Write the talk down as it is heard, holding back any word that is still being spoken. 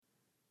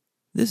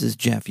This is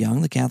Jeff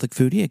Young, the Catholic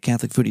Foodie at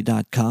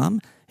CatholicFoodie.com,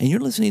 and you're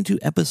listening to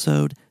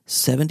episode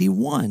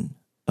 71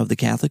 of the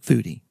Catholic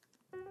Foodie.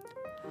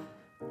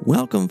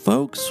 Welcome,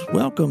 folks.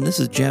 Welcome. This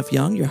is Jeff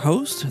Young, your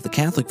host of the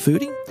Catholic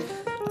Foodie.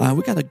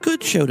 We got a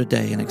good show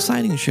today, an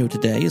exciting show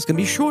today. It's going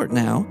to be short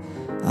now.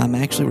 I'm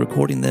actually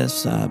recording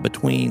this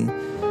between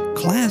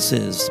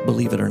classes,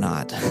 believe it or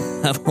not.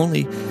 I've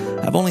only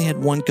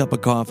had one cup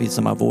of coffee,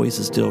 so my voice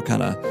is still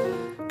kind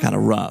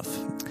of rough.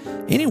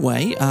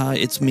 Anyway,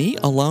 it's me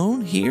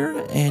alone here,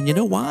 and you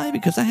know why?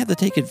 Because I have to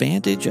take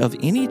advantage of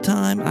any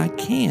time I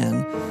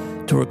can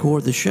to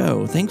record the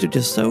show. Things are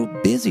just so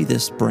busy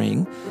this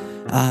spring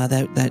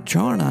that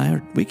Char and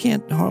I, we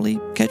can't hardly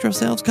catch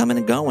ourselves coming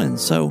and going.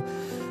 So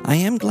I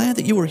am glad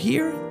that you are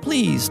here.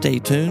 Please stay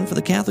tuned for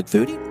the Catholic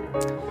Foodie,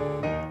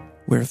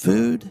 where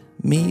food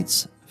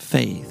meets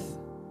faith.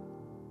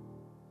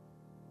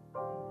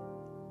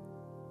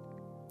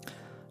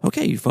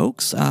 Okay, you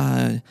folks,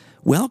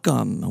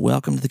 welcome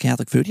to the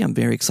Catholic Foodie. I'm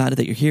very excited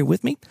that you're here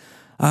with me.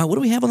 What do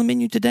we have on the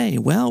menu today?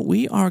 Well,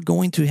 we are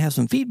going to have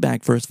some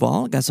feedback, first of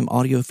all. I got some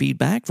audio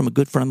feedback from a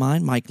good friend of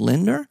mine, Mike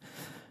Linder.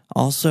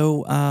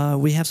 Also,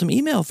 we have some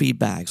email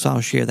feedback, so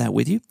I'll share that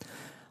with you.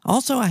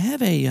 Also,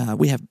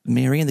 we have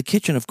Mary in the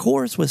Kitchen, of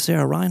course, with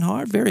Sarah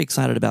Reinhardt. Very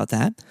excited about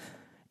that.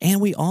 And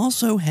we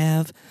also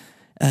have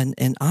an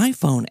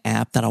iPhone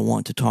app that I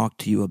want to talk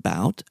to you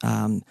about.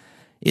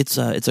 It's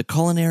a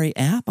culinary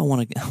app. I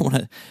want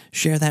to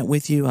share that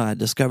with you. I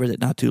discovered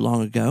it not too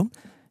long ago,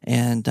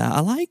 and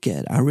I like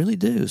it. I really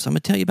do. So I'm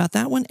going to tell you about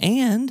that one.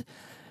 And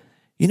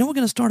we're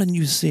going to start a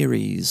new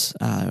series.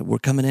 We're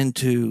coming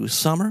into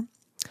summer.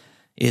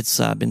 It's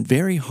been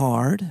very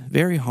hard.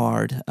 What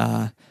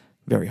am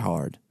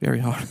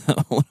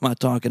I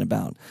talking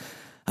about?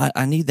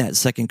 I need that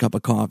second cup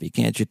of coffee.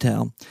 Can't you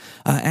tell?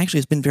 Actually,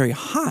 it's been very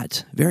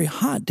hot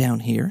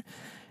down here,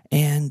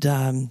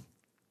 and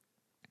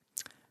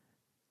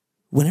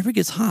whenever it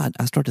gets hot,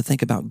 I start to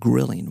think about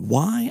grilling.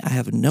 Why? I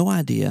have no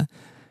idea,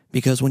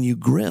 because when you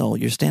grill,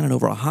 you're standing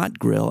over a hot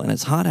grill, and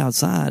it's hot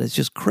outside. It's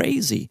just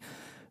crazy.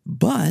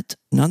 But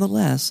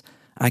nonetheless,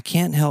 I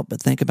can't help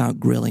but think about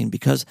grilling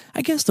because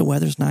I guess the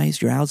weather's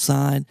nice. You're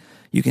outside.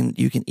 You can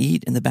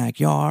eat in the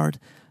backyard.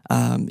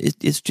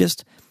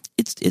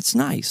 It's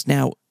nice.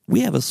 Now,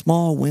 we have a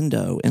small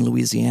window in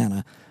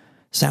Louisiana,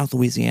 South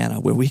Louisiana,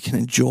 where we can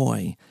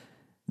enjoy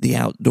the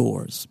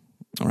outdoors,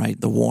 all right,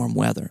 the warm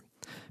weather.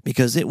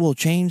 Because it will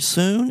change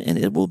soon, and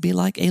it will be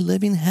like a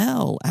living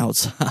hell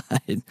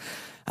outside.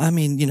 I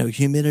mean,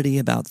 humidity,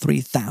 about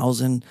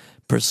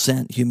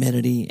 3,000%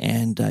 humidity,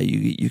 and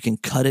you can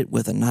cut it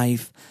with a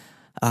knife,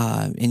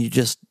 and you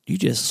just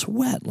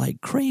sweat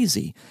like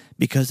crazy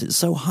because it's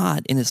so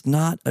hot, and it's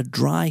not a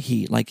dry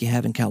heat like you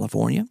have in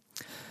California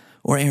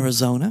or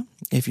Arizona.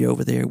 If you're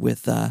over there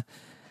with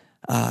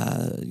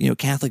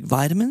Catholic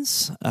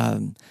Vitamins,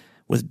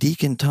 with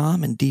Deacon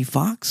Tom and D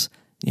Fox.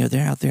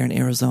 They're out there in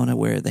Arizona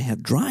where they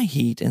have dry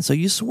heat, and so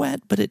you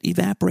sweat, but it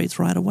evaporates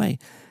right away.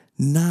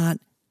 Not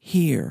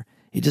here.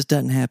 It just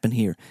doesn't happen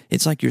here.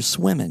 It's like you're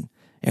swimming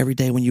every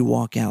day when you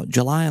walk out.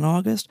 July and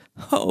August,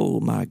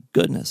 oh my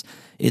goodness,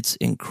 it's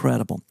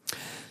incredible.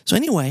 So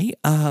anyway,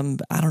 I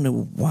don't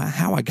know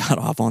how I got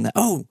off on that.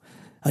 Oh,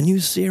 a new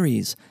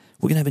series.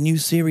 We're going to have a new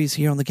series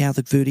here on the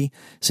Catholic Foodie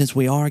since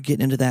we are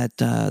getting into that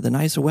the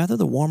nicer weather,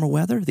 the warmer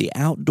weather, the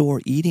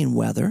outdoor eating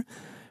weather.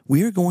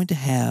 We are going to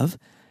have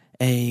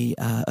a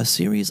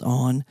series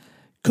on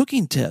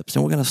cooking tips,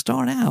 and we're going to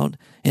start out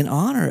in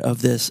honor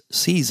of this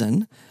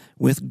season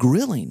with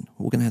grilling.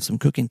 We're going to have some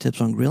cooking tips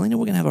on grilling, and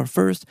we're going to have our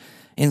first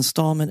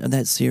installment of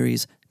that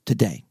series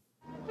today.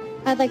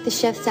 I'd like the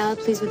chef salad,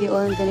 please, with the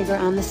oil and vinegar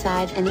on the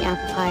side, and the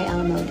apple pie a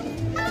la mode.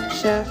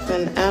 Chef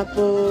and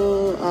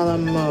apple a la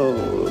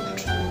mode.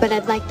 But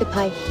I'd like the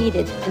pie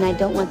heated, and I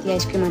don't want the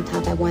ice cream on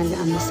top. I want it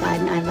on the side,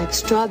 and I'd like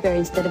strawberry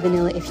instead of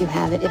vanilla if you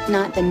have it. If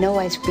not, then no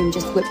ice cream,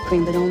 just whipped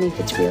cream, but only if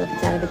it's real. If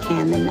it's out of a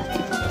can, then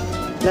nothing.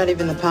 Not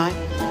even the pie?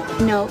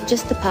 No,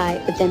 just the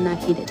pie, but then not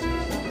heated.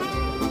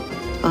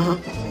 Uh-huh.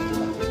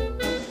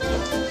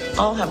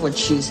 I'll have what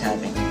she's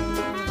having.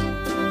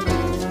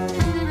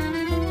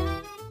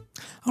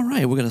 All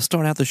right, we're going to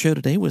start out the show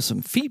today with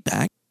some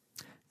feedback.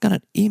 Got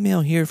an email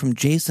here from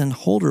Jason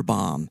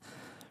Holderbaum.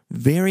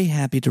 Very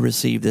happy to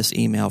receive this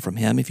email from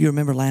him. If you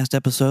remember last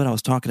episode, I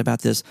was talking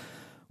about this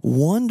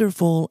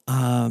wonderful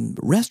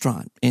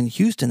restaurant in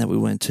Houston that we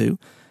went to.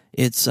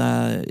 It's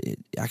I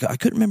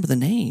couldn't remember the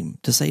name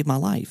to save my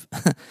life.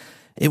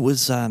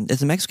 It's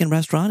a Mexican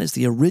restaurant. It's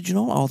the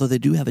original, although they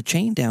do have a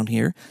chain down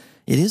here.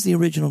 It is the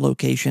original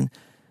location,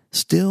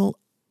 still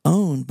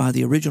owned by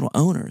the original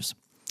owners.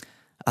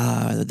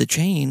 The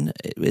chain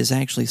is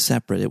actually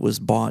separate. It was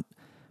bought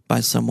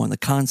by someone. The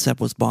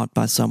concept was bought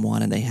by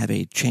someone, and they have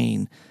a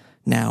chain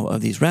now of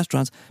these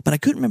restaurants, but I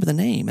couldn't remember the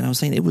name, and I was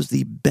saying it was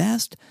the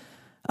best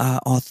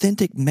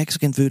authentic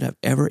Mexican food I've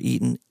ever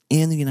eaten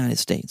in the United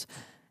States,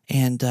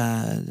 and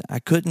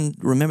I couldn't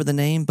remember the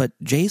name, but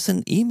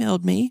Jason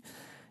emailed me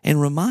and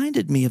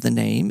reminded me of the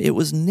name. It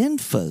was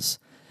Ninfa's,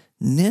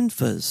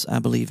 I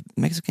believe,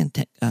 Mexican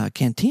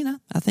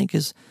Cantina, I think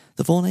is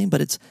the full name, but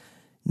it's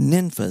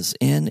Ninfas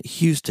in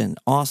Houston.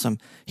 Awesome.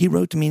 He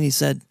wrote to me and he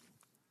said,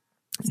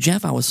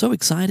 Jeff, I was so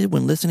excited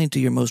when listening to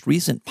your most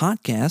recent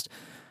podcast,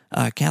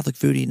 Catholic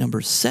Foodie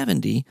number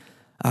 70,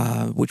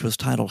 which was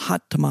titled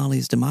Hot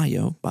Tamales de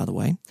Mayo, by the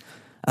way,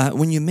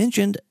 when you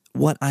mentioned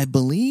what I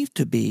believe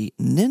to be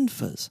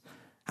ninfas.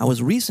 I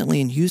was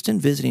recently in Houston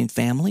visiting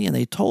family, and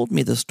they told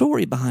me the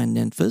story behind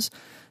ninfas,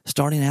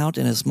 starting out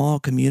in a small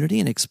community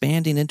and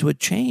expanding into a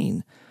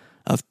chain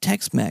of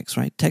Tex-Mex,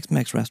 right?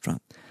 Tex-Mex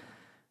restaurant.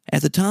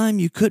 At the time,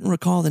 you couldn't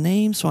recall the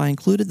name, so I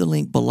included the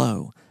link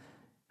below.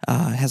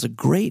 It has a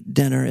great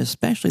dinner,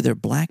 especially their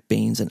black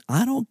beans, and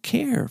I don't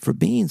care for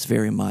beans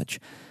very much.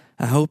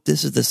 I hope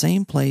this is the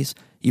same place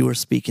you were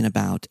speaking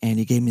about. And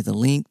he gave me the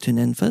link to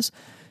Ninfas,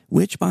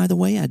 which, by the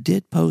way, I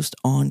did post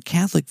on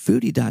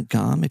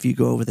CatholicFoodie.com. If you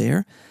go over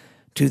there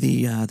to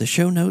the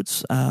show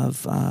notes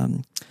of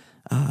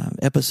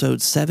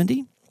episode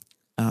 70,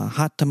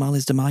 Hot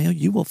Tamales de Mayo,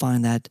 you will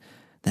find that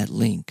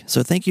link.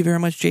 So thank you very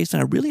much,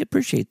 Jason. I really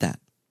appreciate that.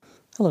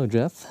 Hello,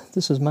 Jeff.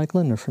 This is Mike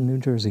Lindner from New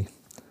Jersey.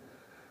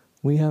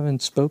 We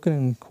haven't spoken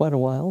in quite a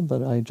while,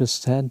 but I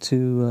just had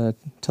to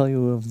tell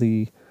you of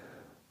the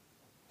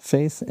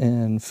faith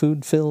and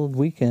food-filled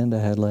weekend I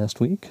had last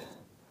week.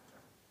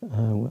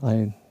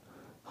 I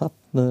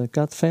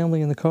got the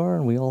family in the car,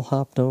 and we all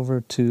hopped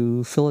over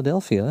to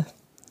Philadelphia,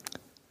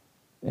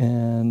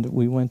 and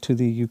we went to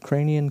the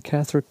Ukrainian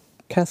Catholic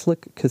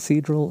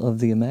Cathedral of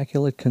the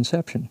Immaculate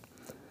Conception.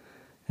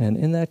 And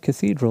in that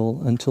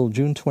cathedral, until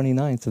June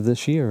 29th of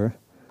this year,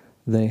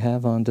 they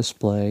have on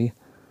display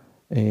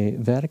a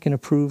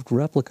Vatican-approved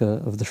replica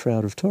of the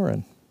Shroud of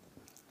Turin.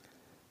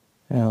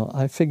 Now,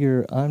 I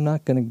figure I'm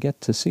not going to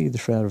get to see the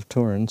Shroud of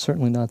Turin,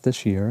 certainly not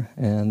this year,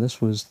 and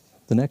this was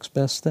the next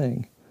best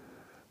thing,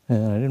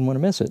 and I didn't want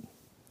to miss it.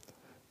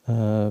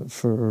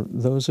 For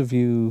those of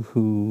you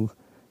who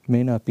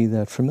may not be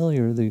that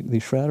familiar, the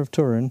Shroud of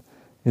Turin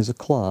is a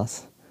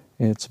cloth.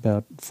 It's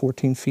about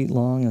 14 feet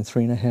long and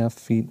 3.5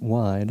 feet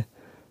wide,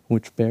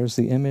 which bears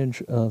the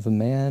image of a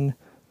man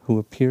who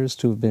appears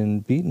to have been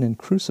beaten and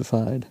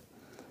crucified.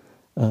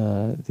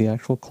 The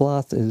actual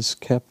cloth is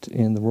kept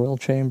in the royal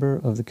chamber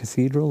of the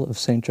Cathedral of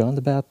St. John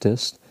the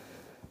Baptist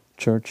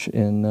Church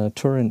in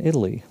Turin,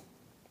 Italy.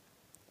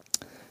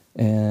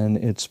 And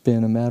it's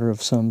been a matter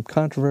of some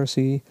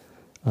controversy.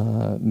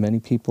 Many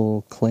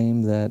people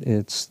claim that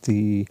it's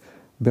the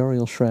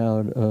burial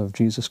shroud of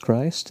Jesus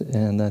Christ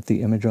and that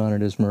the image on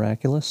it is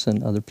miraculous,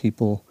 and other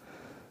people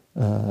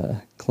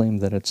claim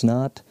that it's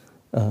not.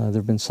 There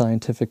have been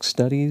scientific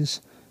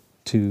studies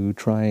to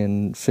try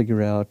and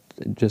figure out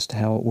just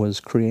how it was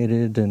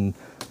created and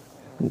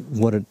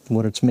what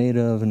it's made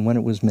of and when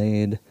it was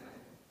made.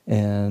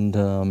 And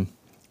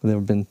there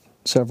have been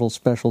several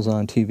specials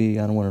on TV.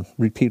 I don't want to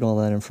repeat all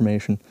that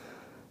information,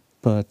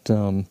 but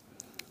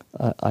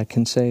I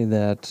can say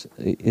that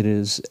it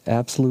is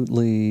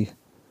absolutely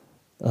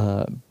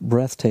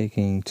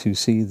breathtaking to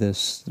see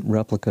this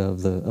replica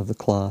of the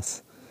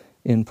cloth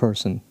in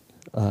person.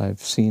 I've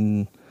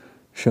seen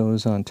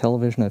shows on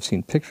television, I've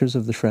seen pictures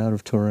of the Shroud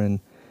of Turin,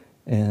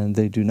 and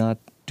they do not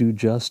do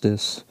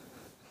justice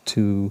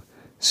to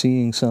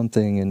seeing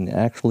something and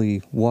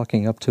actually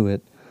walking up to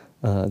it.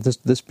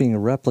 This being a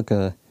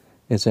replica,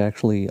 it's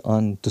actually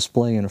on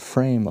display in a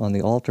frame on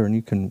the altar, and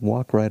you can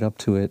walk right up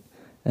to it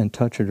and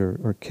touch it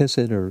or kiss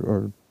it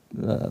or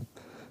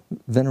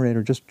venerate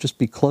or just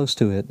be close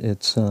to it.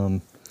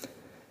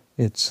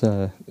 It's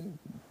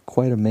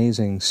quite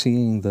amazing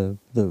seeing the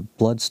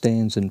blood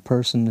stains in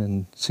person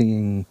and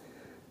seeing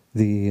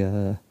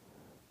the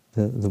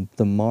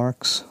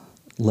marks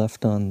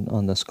left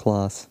on this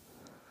cloth.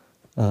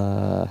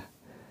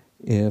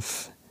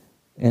 If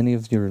any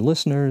of your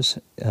listeners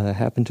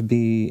happen to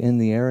be in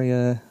the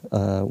area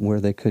where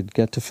they could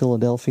get to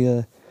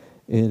Philadelphia,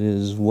 it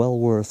is well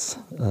worth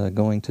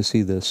going to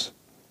see this.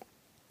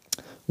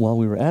 While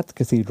we were at the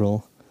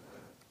cathedral,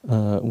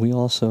 we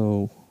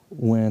also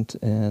went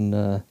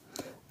and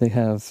they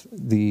have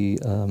the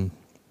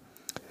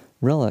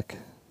relic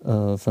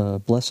of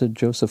Blessed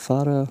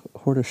Josefata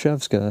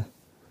Hordyshevska,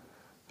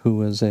 who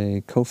was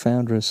a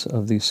co-foundress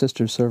of the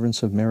Sister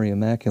Servants of Mary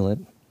Immaculate.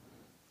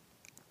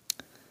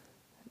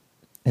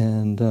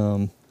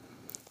 And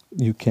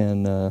you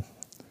can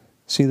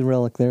see the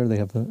relic there. They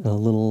have a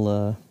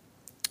little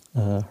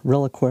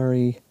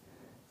reliquary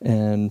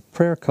and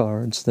prayer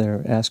cards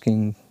there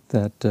asking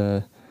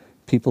that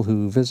people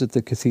who visit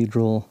the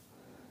cathedral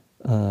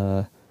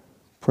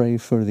pray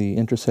for the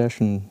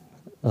intercession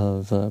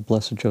of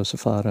Blessed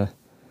Josefata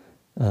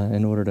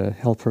in order to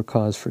help her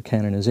cause for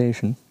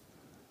canonization.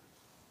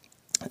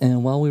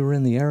 And while we were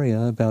in the area,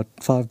 about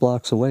 5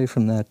 blocks away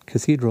from that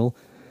cathedral,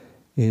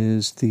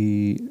 is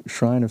the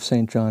Shrine of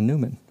St. John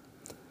Newman.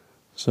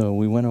 So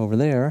we went over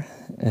there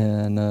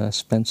and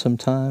spent some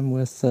time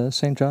with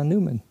St. John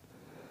Newman.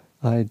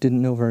 I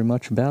didn't know very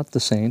much about the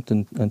saint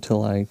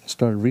until I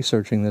started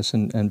researching this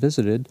and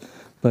visited,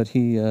 but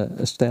he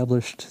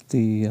established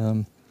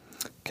the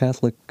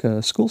Catholic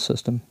school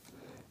system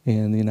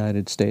in the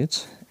United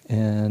States,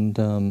 and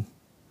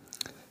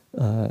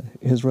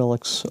his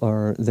relics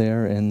are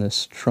there in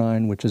this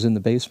shrine, which is in the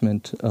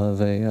basement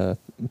of a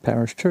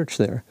parish church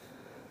there.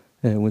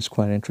 And it was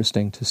quite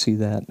interesting to see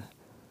that.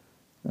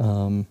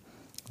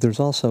 There's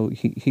also,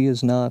 he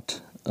is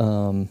not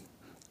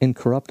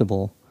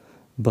incorruptible,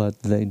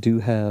 but they do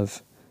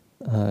have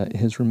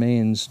his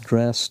remains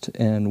dressed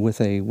and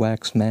with a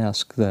wax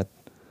mask that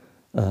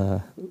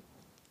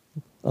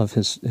of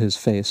his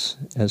face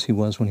as he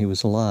was when he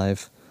was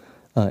alive,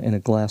 in a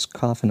glass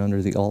coffin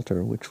under the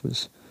altar, which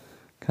was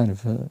kind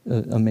of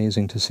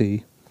amazing to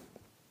see.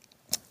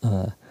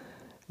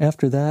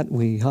 After that,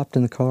 we hopped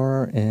in the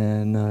car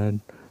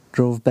and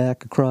drove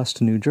back across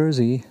to New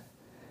Jersey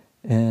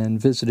and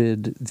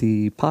visited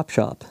the Pop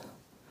Shop.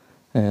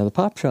 The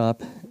Pop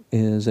Shop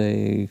is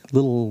a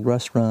little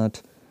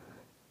restaurant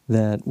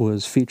that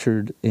was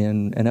featured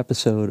in an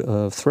episode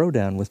of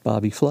Throwdown with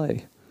Bobby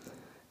Flay.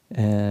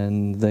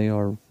 And they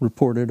are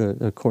reported,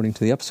 according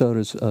to the episode,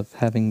 as of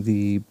having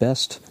the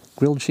best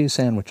grilled cheese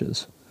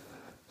sandwiches.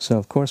 So,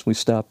 of course, we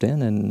stopped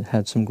in and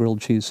had some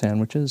grilled cheese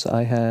sandwiches.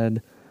 I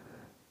had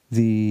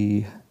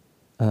the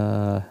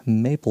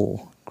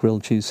maple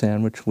grilled cheese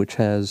sandwich, which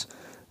has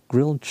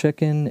grilled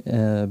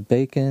chicken,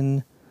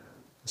 bacon,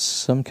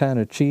 some kind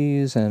of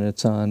cheese, and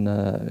it's on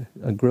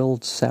a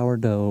grilled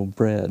sourdough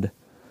bread,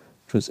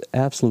 which was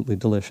absolutely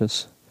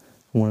delicious.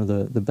 One of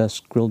the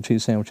best grilled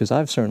cheese sandwiches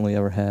I've certainly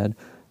ever had.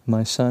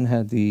 My son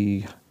had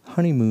the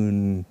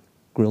honeymoon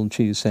grilled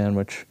cheese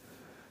sandwich,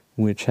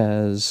 which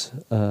has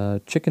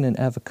chicken and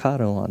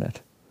avocado on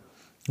it,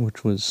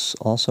 which was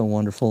also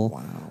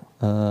wonderful.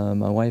 Wow.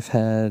 My wife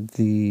had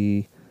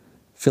the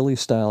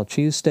Philly-style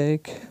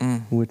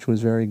cheesesteak, which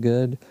was very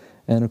good.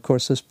 And, of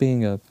course, this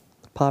being a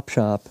pop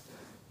shop,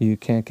 you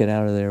can't get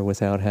out of there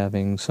without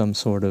having some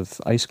sort of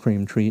ice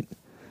cream treat.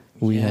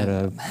 We had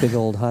a big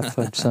old hot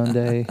fudge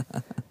sundae,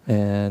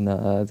 and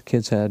the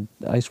kids had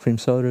ice cream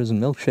sodas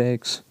and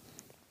milkshakes.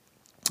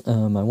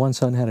 My one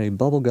son had a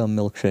bubblegum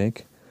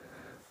milkshake,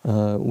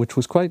 which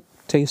was quite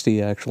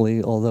tasty,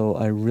 actually, although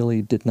I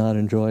really did not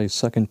enjoy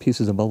sucking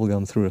pieces of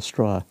bubblegum through a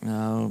straw.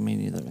 No, me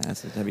neither.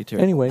 That'd be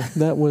terrible. Anyway,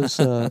 that was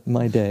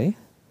my day.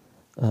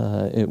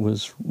 It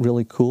was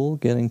really cool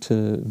getting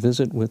to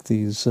visit with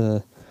these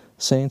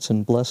saints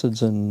and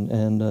blesseds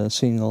and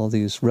seeing all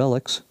these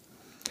relics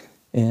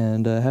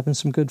and having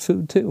some good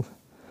food, too.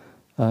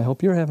 I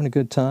hope you're having a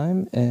good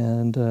time,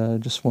 and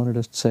just wanted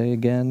to say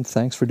again,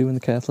 thanks for doing the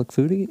Catholic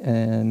Foodie,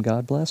 and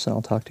God bless, and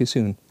I'll talk to you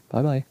soon.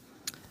 Bye-bye.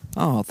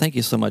 Oh, thank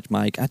you so much,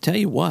 Mike. I tell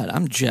you what,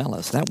 I'm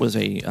jealous. That was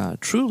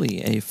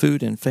truly a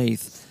food and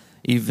faith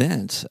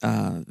event.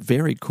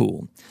 Very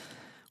cool.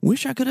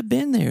 Wish I could have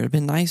been there. It'd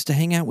been nice to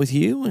hang out with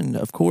you, and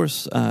of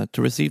course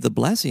to receive the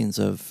blessings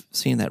of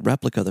seeing that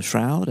replica of the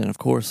shroud, and of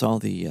course all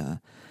the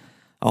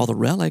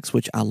relics,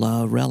 which I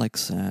love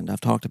relics, and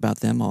I've talked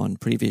about them on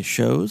previous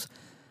shows,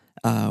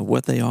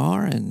 what they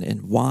are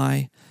and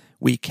why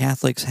we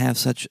Catholics have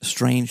such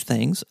strange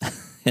things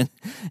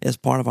as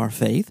part of our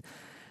faith,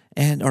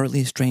 and or at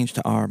least strange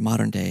to our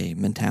modern day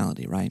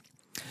mentality, right?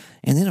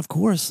 And then, of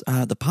course,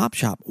 the Pop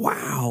Shop.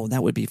 Wow,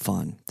 that would be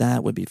fun.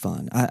 That would be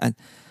fun.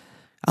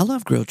 I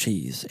love grilled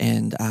cheese,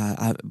 and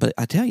but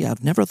I tell you,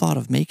 I've never thought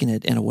of making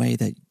it in a way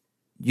that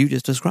you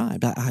just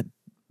described. I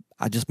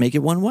just make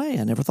it one way.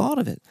 I never thought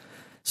of it.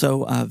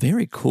 So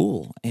very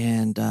cool.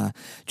 And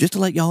just to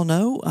let y'all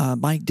know,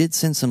 Mike did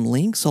send some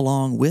links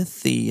along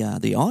with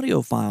the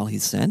audio file he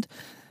sent.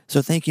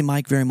 So thank you,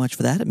 Mike, very much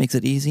for that. It makes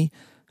it easy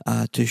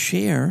to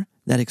share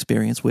that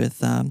experience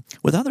with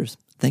others.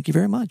 Thank you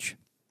very much.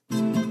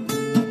 True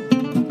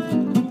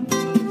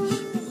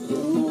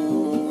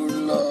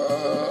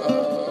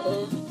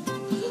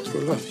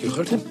love, you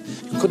heard him?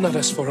 You could not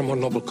ask for a more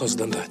noble cause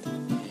than that.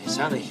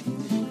 Sonny,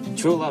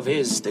 true love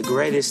is the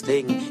greatest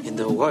thing in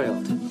the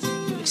world.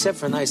 Except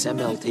for nice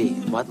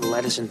MLT, mutton,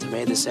 lettuce, and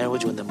tomato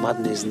sandwich when the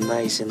mutton is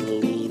nice and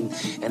lean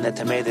and the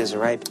tomatoes are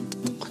ripe.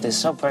 They're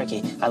so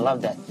perky. I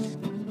love that.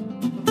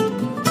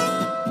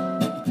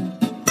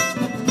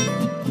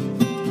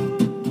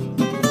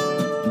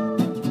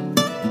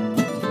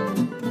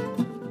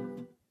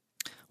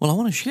 Well, I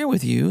want to share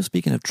with you,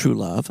 speaking of true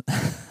love,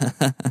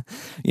 I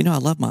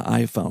love my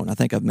iPhone. I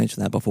think I've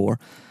mentioned that before.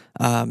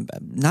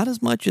 Not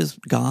as much as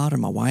God or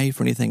my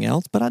wife or anything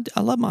else, but I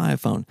love my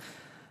iPhone.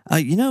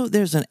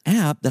 There's an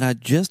app that I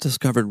just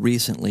discovered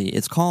recently.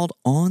 It's called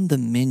On the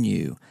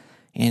Menu.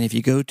 And if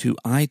you go to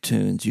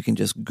iTunes, you can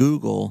just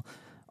Google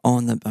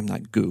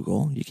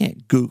you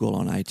can't Google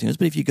on iTunes,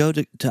 but if you go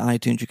to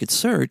iTunes, you could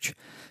search.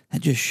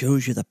 That just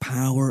shows you the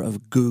power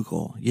of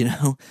Google.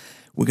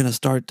 We're going to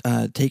start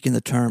taking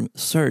the term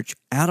search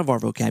out of our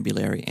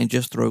vocabulary and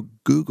just throw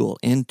Google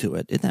into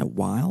it. Isn't that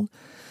wild?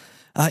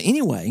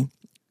 Anyway,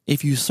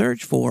 if you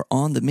search for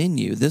On the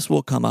Menu, this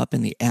will come up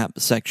in the app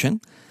section.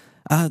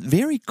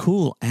 Very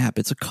cool app.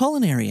 It's a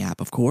culinary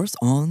app, of course,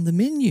 On the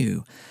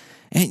Menu.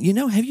 And,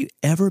 have you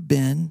ever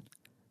been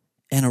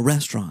in a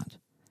restaurant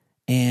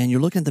and you're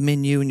looking at the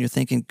menu and you're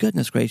thinking,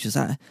 goodness gracious,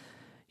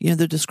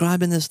 they're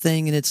describing this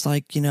thing and it's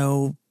like,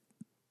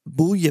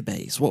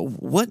 bouillabaisse.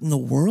 What in the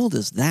world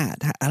is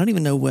that? I don't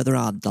even know whether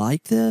I'd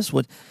like this.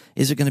 What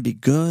is it going to be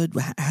good?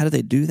 How do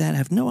they do that? I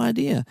have no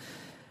idea.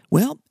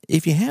 Well,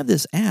 if you have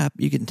this app,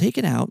 you can take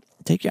it out,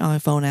 take your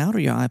iPhone out or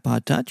your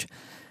iPod Touch,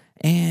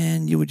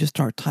 and you would just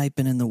start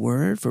typing in the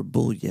word for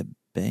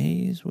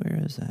bouillabaisse.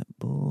 Where is that?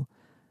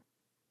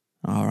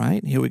 All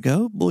right, here we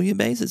go.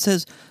 Bouillabaisse. It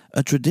says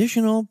a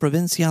traditional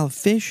provincial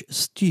fish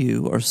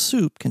stew or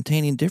soup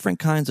containing different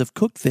kinds of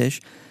cooked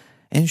fish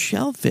and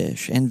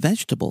shellfish and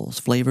vegetables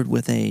flavored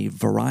with a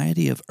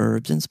variety of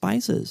herbs and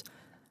spices.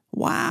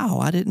 Wow,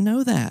 I didn't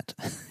know that.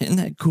 Isn't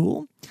that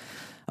cool?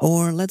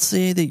 Or let's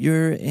say that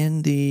you're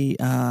in the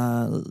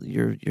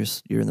you're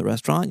in the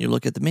restaurant, you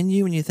look at the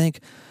menu and you think,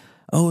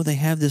 oh, they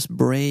have this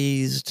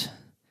braised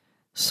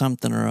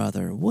something or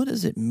other. What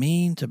does it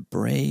mean to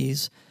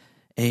braise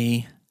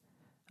a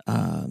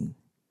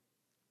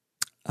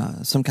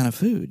some kind of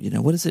food?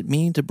 What does it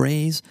mean to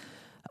braise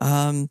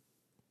a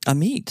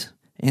meat?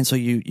 And so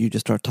you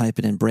just start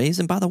typing in braise.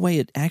 And by the way,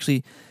 it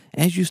actually,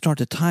 as you start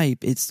to type,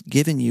 it's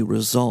giving you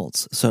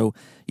results. So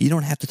you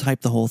don't have to type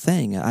the whole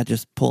thing. I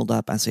just pulled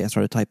up, I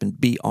started typing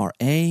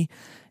BRA,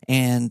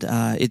 and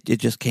it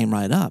just came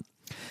right up.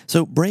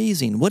 So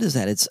braising, what is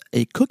that? It's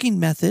a cooking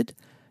method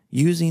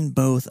using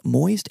both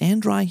moist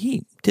and dry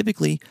heat.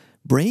 Typically,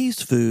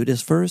 braised food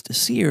is first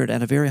seared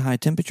at a very high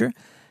temperature,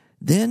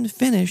 then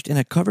finished in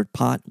a covered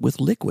pot with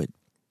liquid.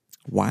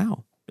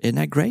 Wow, isn't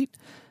that great?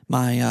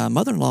 My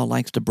mother-in-law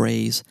likes to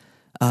braise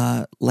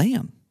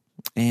lamb,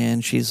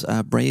 and she's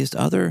braised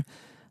other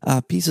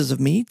pieces of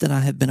meat that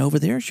I have been over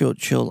there.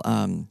 She'll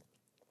and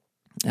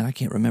I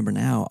can't remember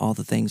now all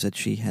the things that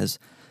she has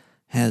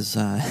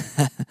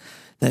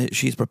that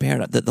she's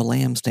prepared. The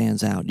lamb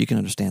stands out. You can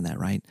understand that,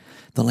 right?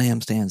 The lamb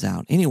stands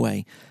out.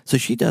 Anyway, so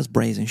she does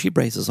braising. She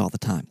braises all the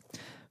time.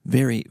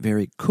 Very,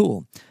 very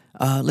cool.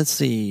 Let's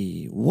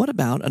see. What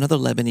about another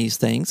Lebanese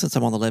thing? Since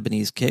I'm on the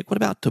Lebanese kick, what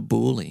about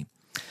tabbouleh?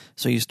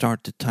 So you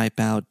start to type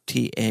out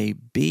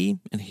T-A-B,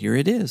 and here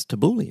it is,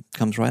 tabbouleh.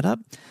 Comes right up.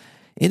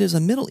 It is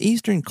a Middle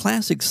Eastern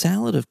classic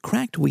salad of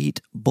cracked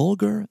wheat,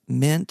 bulgur,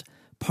 mint,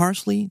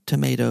 parsley,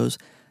 tomatoes,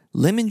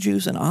 lemon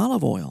juice, and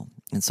olive oil.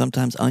 And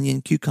sometimes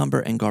onion, cucumber,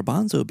 and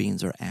garbanzo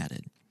beans are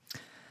added.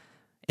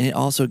 And it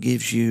also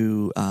gives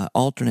you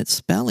alternate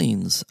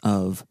spellings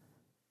of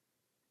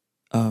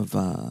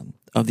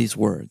these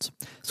words.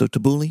 So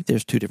tabbouleh,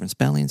 there's two different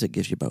spellings. It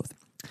gives you both.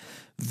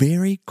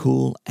 Very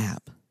cool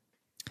app.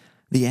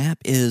 The app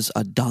is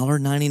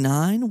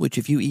 $1.99, which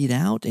if you eat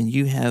out and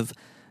you have,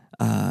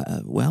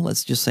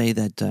 let's just say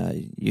that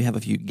you have a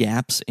few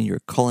gaps in your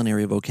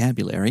culinary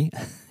vocabulary,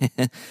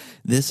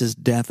 this is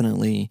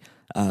definitely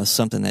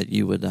something that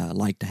you would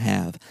like to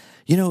have.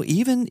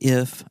 Even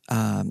if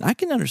I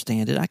can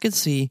understand it, I could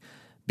see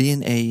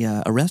being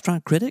a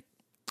restaurant critic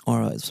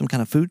or some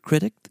kind of food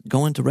critic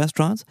going to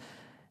restaurants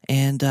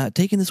and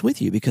taking this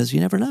with you, because you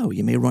never know.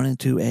 You may run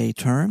into a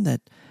term that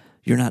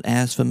you're not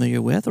as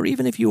familiar with, or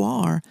even if you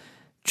are,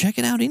 check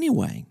it out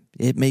anyway.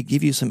 It may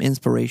give you some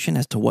inspiration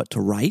as to what to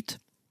write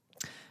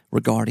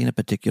regarding a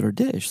particular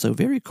dish. So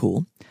very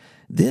cool.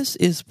 This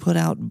is put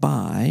out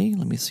by,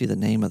 let me see the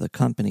name of the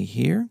company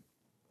here,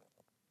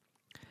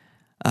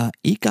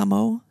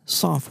 Ikamo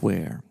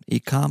Software.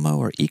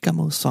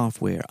 Ikamo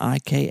Software,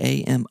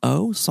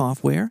 I-K-A-M-O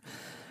Software.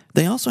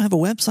 They also have a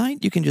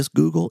website. You can just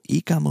Google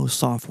Ikamo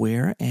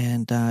Software,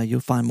 and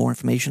you'll find more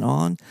information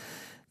on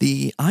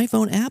the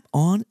iPhone app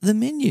on the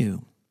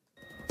menu.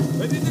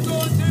 Ready to go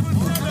on table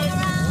 7.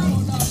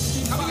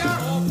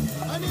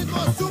 I need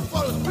more soup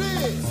balls,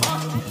 please.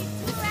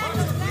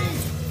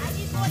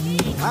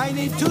 I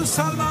need 2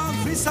 salmon,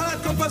 3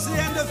 salad compulsory,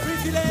 and a free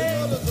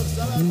filet.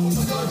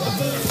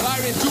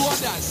 Byron, 2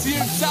 orders,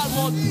 seared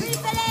salmon. Free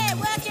filet,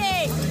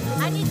 working.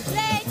 I need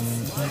plates.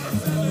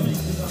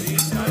 3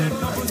 salad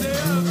compulsory.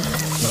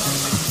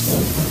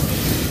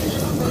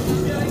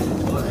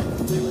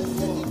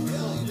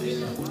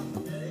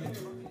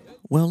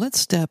 Well, let's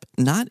step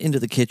not into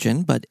the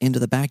kitchen, but into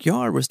the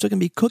backyard. We're still going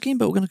to be cooking,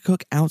 but we're going to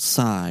cook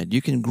outside.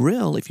 You can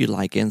grill if you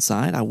like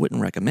inside. I wouldn't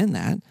recommend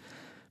that,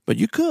 but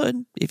you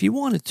could if you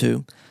wanted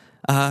to.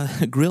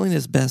 Grilling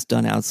is best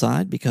done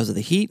outside because of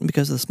the heat and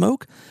because of the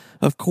smoke.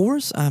 Of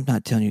course, I'm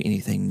not telling you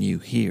anything new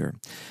here.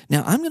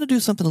 Now, I'm going to do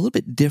something a little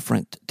bit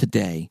different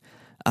today.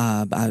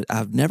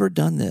 I've never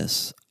done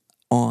this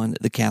on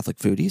the Catholic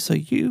Foodie, so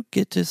you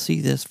get to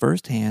see this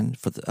firsthand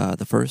for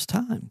the first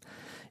time.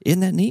 Isn't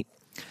that neat?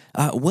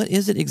 What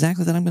is it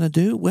exactly that I'm going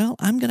to do? Well,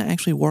 I'm going to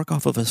actually work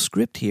off of a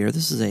script here.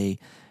 This is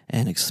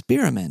an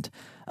experiment.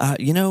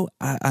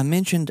 I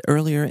mentioned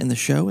earlier in the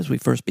show as we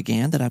first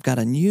began that I've got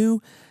a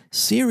new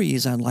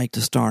series I'd like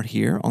to start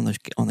here on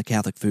the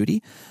Catholic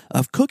Foodie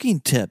of cooking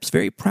tips,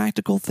 very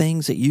practical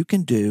things that you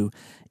can do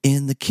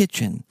in the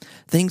kitchen,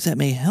 things that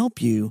may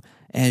help you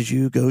as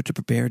you go to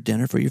prepare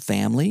dinner for your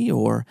family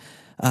or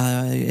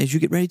as you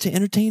get ready to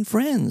entertain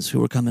friends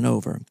who are coming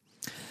over.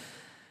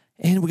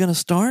 And we're going to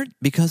start,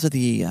 because of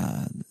the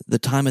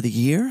time of the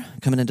year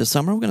coming into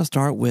summer, we're going to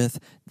start with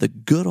the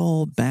good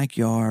old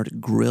backyard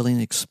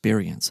grilling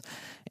experience.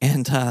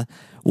 And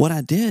what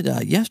I did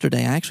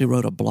yesterday, I actually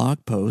wrote a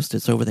blog post.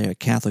 It's over there at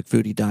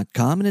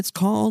CatholicFoodie.com, and it's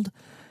called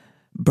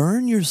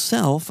Burn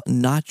Yourself,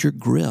 Not Your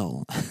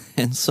Grill.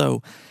 And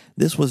so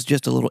this was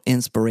just a little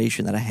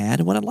inspiration that I had.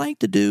 And what I'd like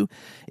to do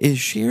is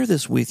share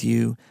this with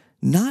you,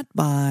 not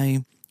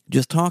by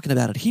just talking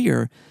about it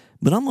here,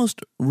 but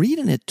almost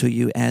reading it to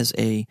you as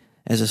a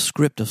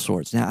script of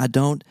sorts. Now, I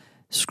don't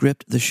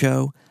script the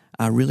show.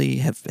 I really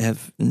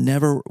have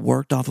never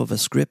worked off of a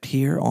script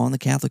here on the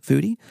Catholic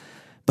Foodie,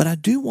 but I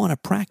do want to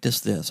practice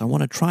this. I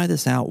want to try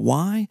this out.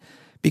 Why?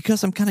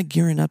 Because I'm kind of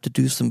gearing up to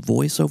do some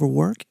voiceover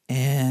work,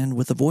 and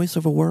with the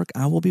voiceover work,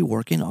 I will be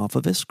working off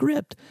of a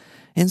script.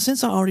 And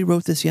since I already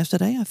wrote this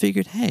yesterday, I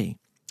figured, hey,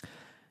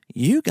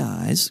 you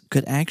guys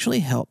could actually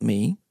help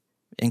me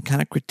and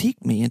kind of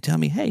critique me and tell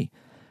me, hey,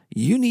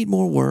 you need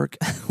more work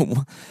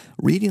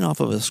reading off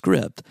of a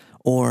script,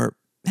 or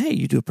hey,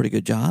 you do a pretty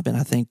good job, and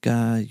I think with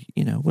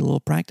a little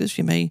practice,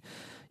 you may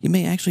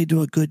actually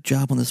do a good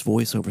job on this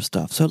voiceover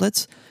stuff. So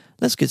let's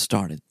get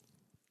started.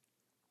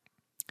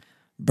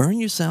 Burn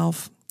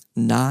yourself,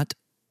 not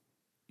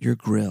your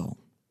grill.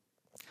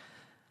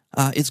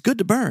 It's good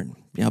to burn.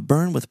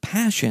 Burn with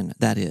passion,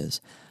 that is.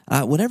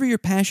 Whatever your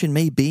passion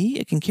may be,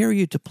 it can carry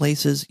you to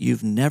places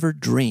you've never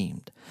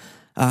dreamed.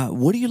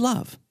 What do you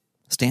love?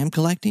 Stamp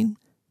collecting?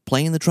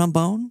 Playing the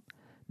trombone?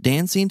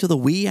 Dancing to the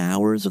wee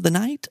hours of the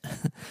night?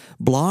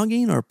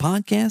 Blogging or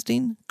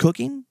podcasting?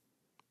 Cooking?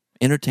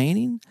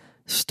 Entertaining?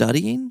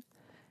 Studying?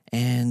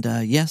 And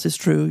yes, it's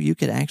true, you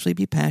could actually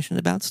be passionate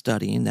about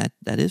studying. That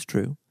is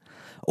true.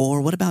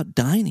 Or what about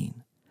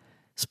dining?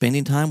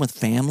 Spending time with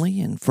family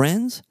and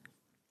friends?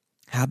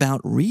 How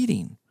about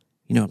reading?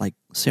 Like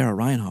Sarah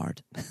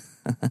Reinhardt.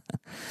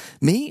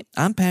 Me,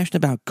 I'm passionate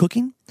about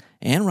cooking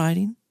and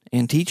writing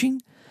and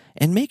teaching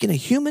and making a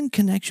human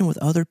connection with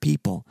other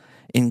people,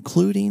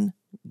 including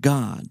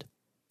God.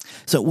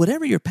 So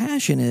whatever your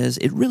passion is,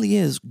 it really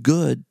is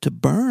good to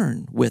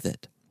burn with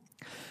it.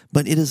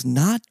 But it is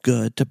not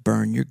good to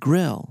burn your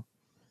grill.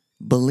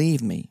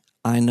 Believe me,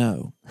 I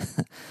know.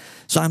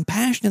 So I'm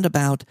passionate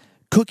about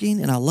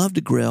cooking and I love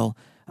to grill.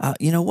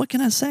 What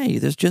can I say?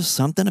 There's just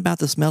something about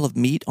the smell of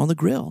meat on the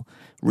grill.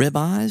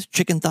 Ribeyes,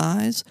 chicken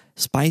thighs,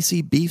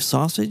 spicy beef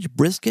sausage,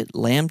 brisket,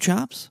 lamb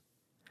chops,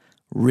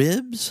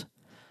 ribs.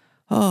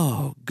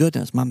 Oh,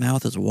 goodness, my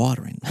mouth is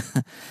watering.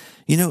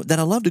 That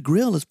I love to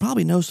grill is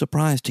probably no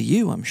surprise to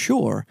you, I'm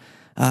sure.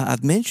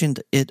 I've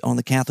mentioned it on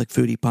the Catholic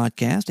Foodie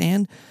podcast,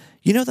 and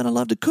you know that I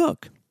love to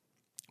cook.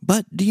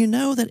 But do you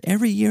know that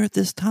every year at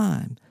this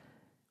time,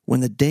 when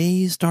the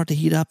days start to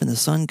heat up and the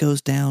sun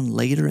goes down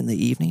later in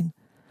the evening,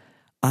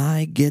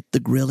 I get the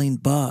grilling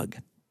bug.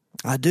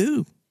 I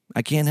do.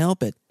 I can't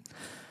help it.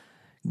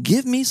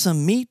 Give me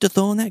some meat to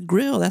throw on that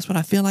grill. That's what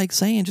I feel like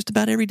saying just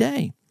about every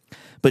day.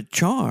 But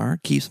Char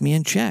keeps me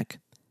in check.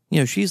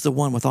 She's the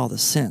one with all the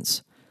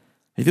sense.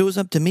 If it was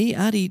up to me,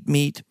 I'd eat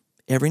meat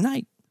every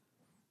night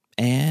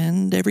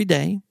and every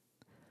day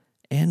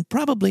and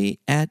probably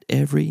at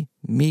every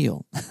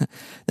meal.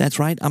 That's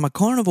right, I'm a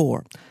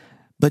carnivore.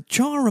 But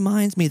Char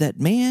reminds me that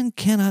man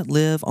cannot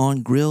live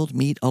on grilled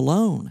meat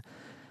alone,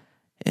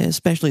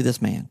 especially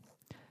this man.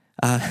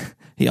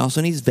 He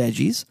also needs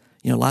veggies,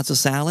 lots of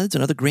salads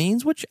and other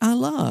greens, which I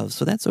love,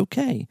 so that's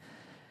okay.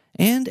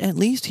 And at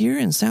least here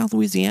in South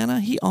Louisiana,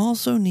 he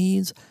also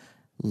needs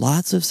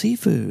lots of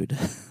seafood.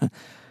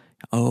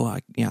 Oh, I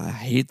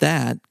hate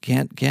that.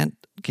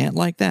 Can't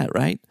like that,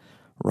 right?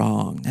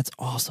 Wrong. That's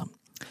awesome.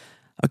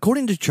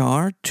 According to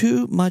Char,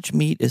 too much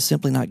meat is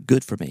simply not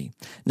good for me.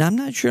 Now, I'm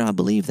not sure I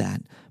believe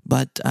that,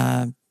 but,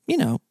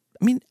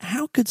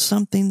 how could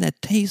something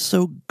that tastes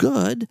so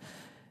good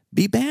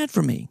be bad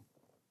for me?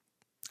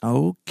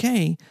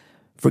 Okay,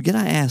 forget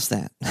I asked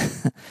that.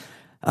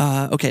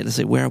 Okay, let's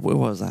see, where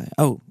was I?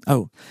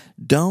 Oh,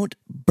 don't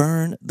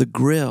burn the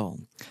grill.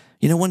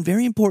 One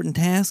very important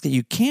task that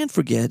you can't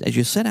forget as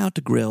you set out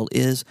to grill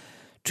is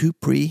to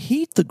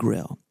preheat the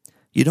grill.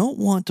 You don't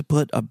want to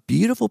put a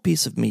beautiful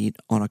piece of meat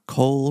on a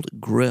cold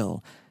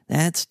grill.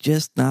 That's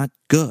just not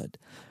good.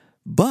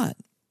 But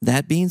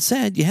that being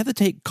said, you have to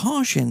take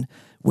caution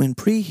when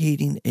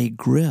preheating a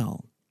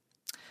grill.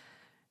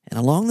 And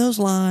along those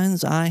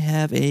lines, I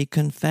have a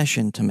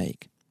confession to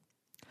make.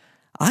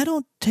 I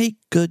don't take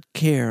good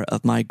care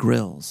of my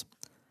grills.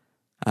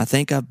 I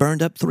think I've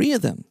burned up 3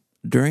 of them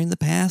during the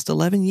past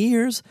 11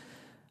 years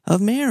of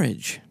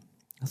marriage.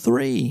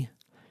 3.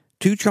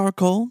 2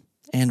 charcoal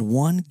and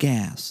 1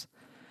 gas.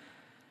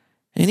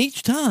 And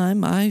each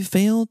time I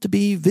failed to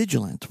be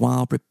vigilant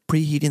while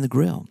preheating the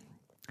grill.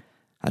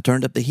 I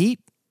turned up the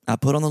heat, I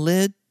put on the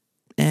lid,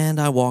 and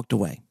I walked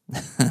away.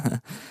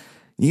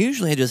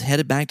 Usually I just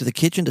headed back to the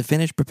kitchen to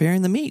finish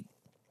preparing the meat.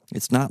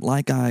 It's not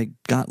like I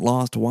got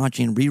lost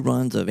watching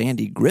reruns of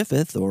Andy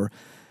Griffith or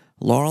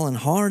Laurel and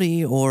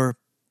Hardy or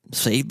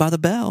Saved by the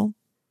Bell.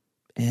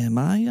 Am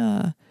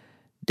I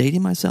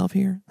dating myself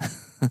here?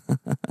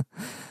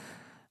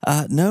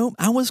 No,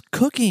 I was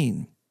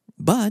cooking,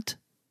 but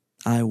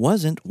I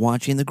wasn't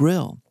watching the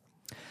grill.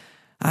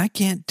 I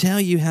can't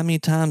tell you how many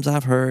times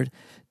I've heard,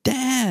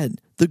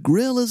 "Dad, the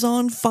grill is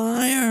on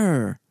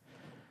fire."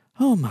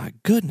 Oh my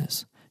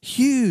goodness.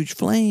 Huge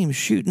flames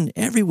shooting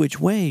every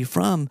which way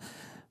from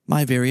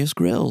my various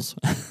grills.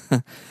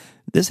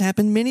 This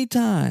happened many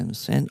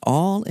times, and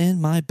all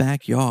in my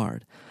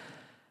backyard.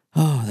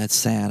 Oh, that's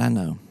sad, I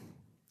know.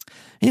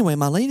 Anyway,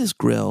 my latest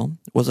grill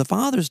was a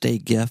Father's Day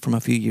gift from a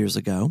few years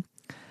ago,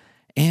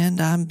 and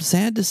I'm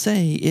sad to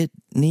say it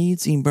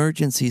needs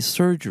emergency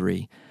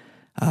surgery.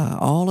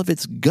 All of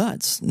its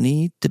guts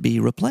need to be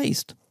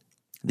replaced.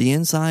 The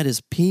inside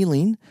is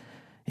peeling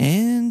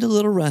and a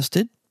little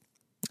rusted.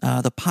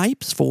 The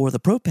pipes for the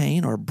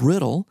propane are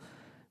brittle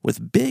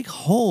with big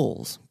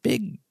holes,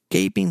 big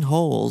gaping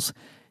holes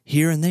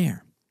here and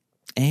there.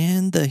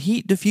 And the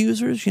heat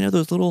diffusers,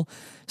 those little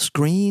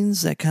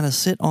screens that kind of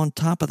sit on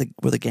top of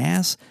where the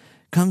gas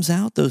comes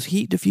out, those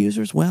heat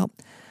diffusers, well,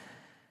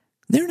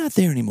 they're not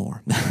there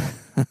anymore.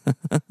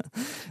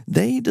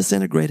 They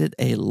disintegrated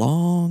a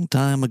long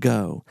time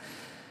ago.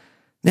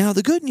 Now,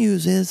 the good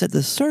news is that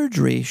the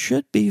surgery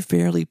should be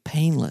fairly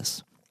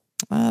painless.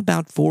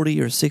 About $40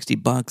 or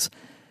 $60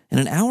 and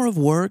an hour of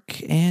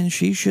work, and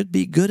she should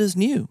be good as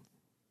new.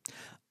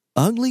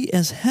 Ugly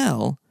as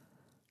hell,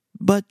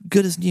 but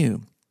good as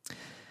new.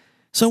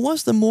 So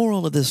what's the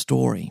moral of this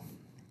story?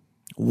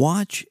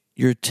 Watch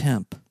your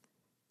temp.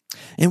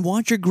 And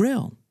watch your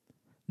grill.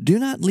 Do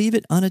not leave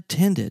it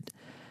unattended.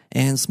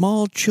 And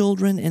small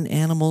children and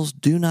animals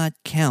do not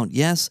count.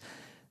 Yes,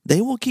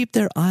 they will keep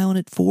their eye on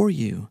it for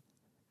you.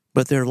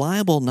 But they're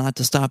liable not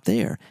to stop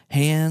there.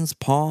 Hands,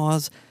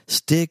 paws,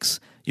 sticks,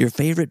 your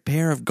favorite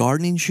pair of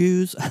gardening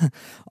shoes,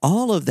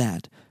 all of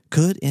that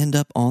could end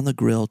up on the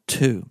grill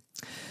too.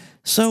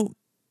 So,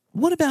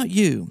 what about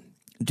you?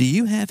 Do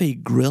you have a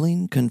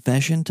grilling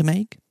confession to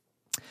make?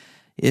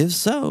 If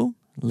so,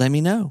 let me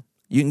know.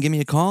 You can give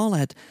me a call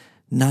at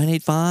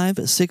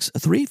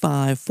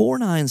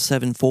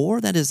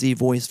 985-635-4974. That is the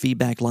voice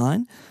feedback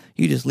line.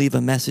 You just leave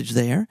a message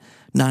there,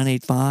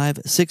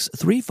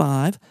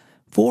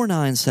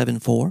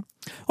 985-635-4974.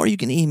 Or you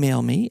can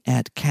email me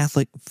at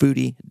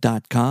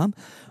catholicfoodie.com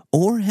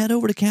or head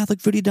over to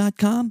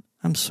catholicfoodie.com.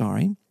 I'm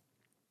sorry.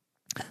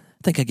 I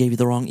think I gave you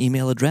the wrong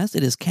email address.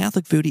 It is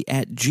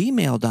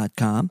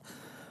catholicfoodie@gmail.com.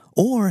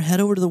 Or head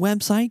over to the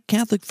website,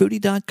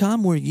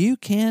 catholicfoodie.com, where you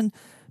can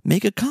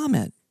make a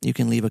comment. You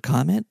can leave a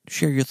comment,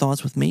 share your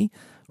thoughts with me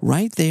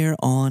right there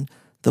on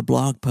the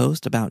blog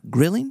post about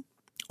grilling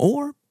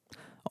or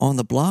on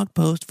the blog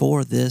post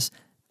for this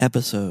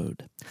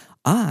episode.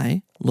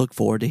 I look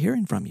forward to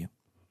hearing from you.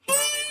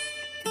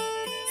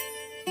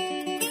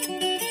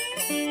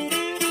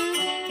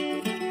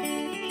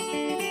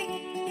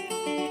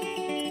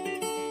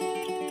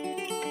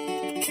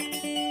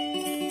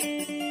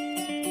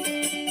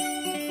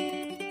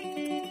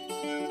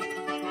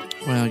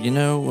 Well,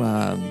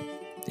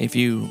 if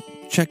you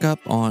check up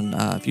on,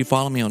 if you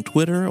follow me on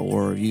Twitter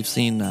or you've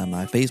seen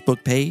my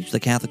Facebook page, the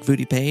Catholic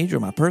Foodie page, or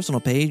my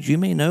personal page, you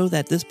may know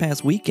that this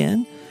past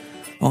weekend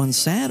on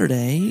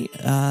Saturday,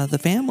 the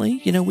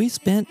family, we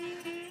spent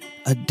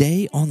a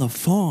day on the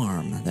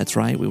farm. That's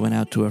right. We went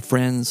out to a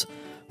friend's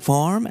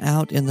farm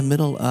out in the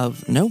middle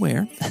of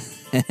nowhere,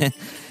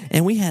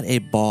 and we had a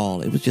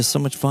ball. It was just so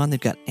much fun. They've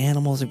got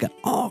animals. They've got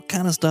all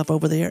kind of stuff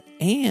over there.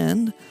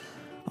 And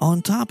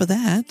on top of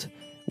that,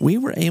 we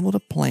were able to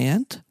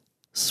plant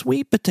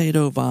sweet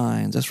potato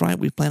vines. That's right.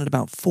 We planted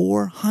about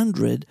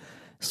 400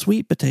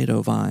 sweet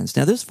potato vines.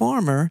 Now, this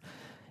farmer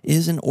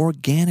is an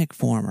organic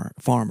farmer.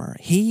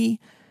 His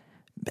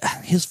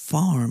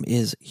farm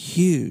is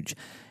huge.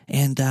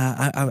 And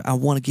I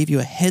want to give you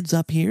a heads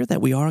up here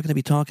that we are going to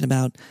be talking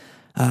about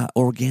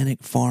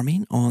organic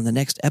farming on the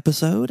next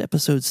episode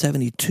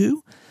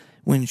 72,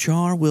 when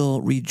Char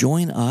will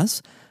rejoin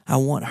us. I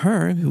want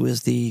her, who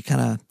is the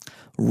kind of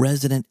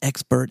resident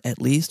expert, at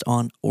least,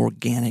 on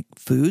organic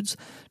foods,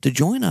 to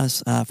join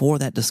us for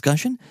that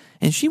discussion.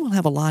 And she will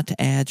have a lot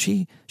to add.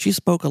 She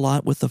spoke a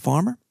lot with the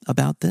farmer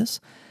about this,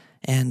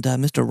 and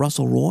Mr.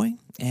 Russell Roy.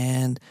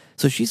 And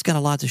so she's got a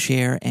lot to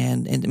share.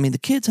 And I mean, the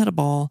kids had a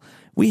ball.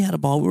 We had a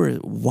ball. We were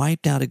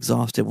wiped out,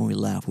 exhausted when we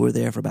left. We were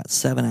there for about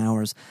 7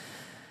 hours.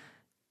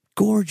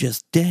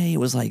 Gorgeous day. It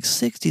was like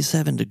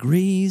 67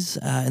 degrees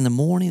in the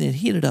morning. It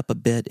heated up a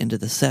bit into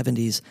the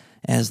 70s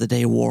as the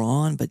day wore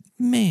on. But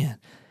man,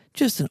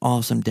 just an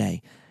awesome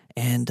day.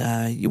 And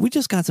we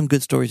just got some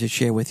good stories to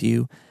share with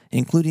you,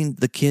 including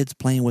the kids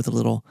playing with a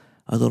little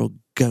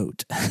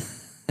goat,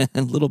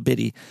 a little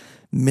bitty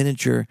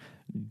miniature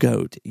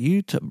goat.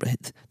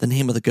 The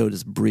name of the goat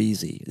is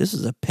Breezy. This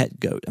is a pet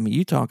goat. I mean,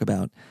 you talk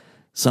about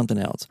something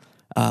else.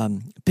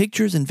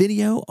 Pictures and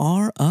video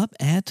are up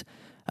at,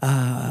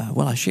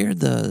 I shared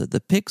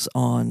the pics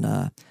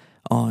on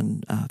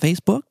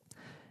Facebook.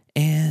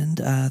 And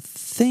I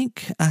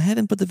think I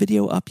haven't put the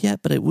video up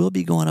yet, but it will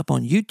be going up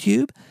on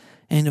YouTube.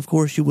 And of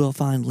course, you will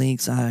find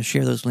links. I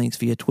share those links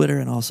via Twitter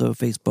and also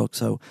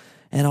Facebook.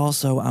 And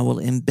also I will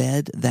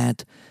embed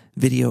that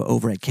video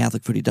over at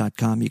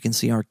CatholicFoodie.com. You can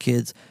see our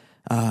kids,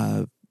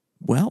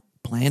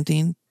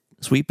 planting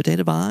sweet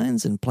potato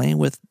vines and playing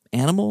with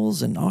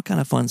animals and all kind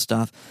of fun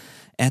stuff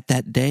at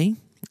that day,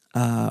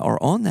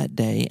 or on that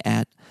day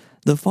at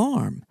the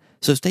farm.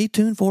 So stay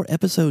tuned for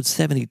episode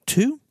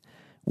 72,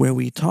 where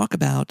we talk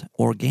about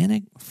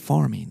organic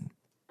farming.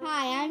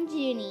 Hi, I'm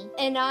Junie.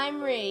 And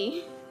I'm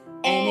Ree.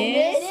 And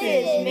this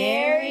is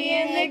Mary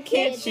in the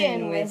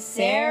Kitchen with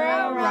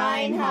Sarah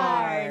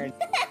Reinhardt.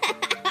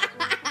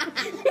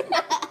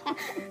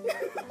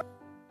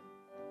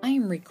 I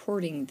am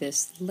recording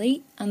this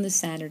late on the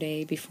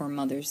Saturday before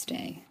Mother's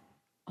Day.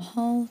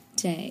 All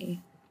day,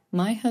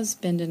 my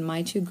husband and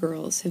my 2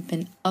 girls have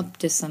been up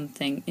to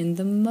something in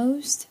the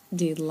most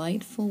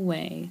delightful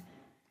way.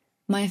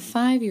 My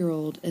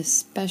 5-year-old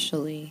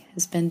especially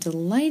has been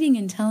delighting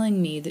in telling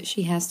me that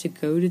she has to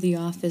go to the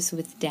office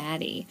with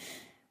Daddy,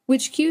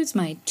 which cues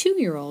my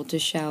 2-year-old to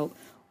shout,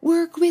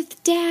 "Work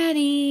with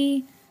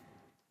Daddy!"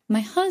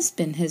 My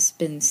husband has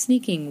been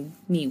sneaking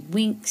me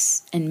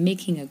winks and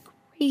making a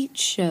great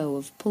show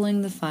of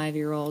pulling the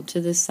 5-year-old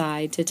to the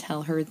side to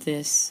tell her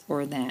this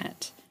or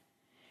that.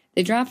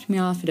 They dropped me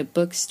off at a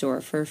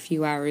bookstore for a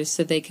few hours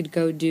so they could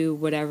go do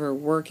whatever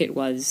work it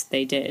was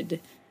they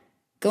did.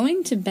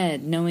 Going to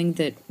bed knowing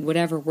that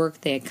whatever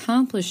work they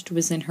accomplished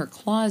was in her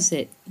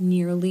closet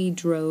nearly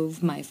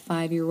drove my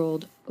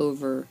 5-year-old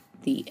over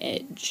the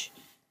edge.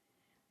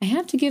 I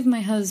have to give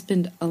my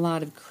husband a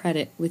lot of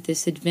credit with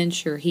this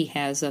adventure he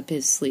has up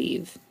his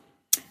sleeve.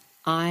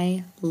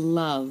 I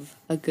love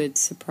a good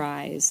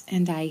surprise,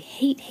 and I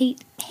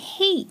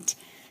hate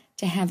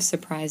to have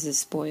surprises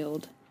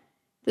spoiled.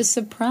 The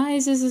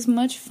surprise is as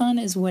much fun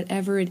as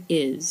whatever it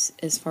is,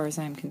 as far as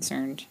I'm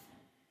concerned.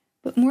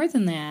 But more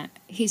than that,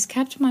 he's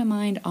kept my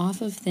mind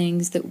off of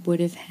things that would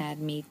have had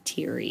me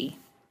teary.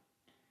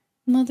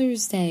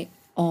 Mother's Day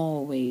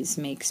always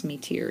makes me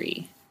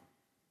teary.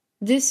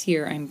 This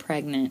year I'm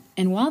pregnant,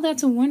 and while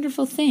that's a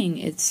wonderful thing,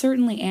 it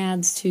certainly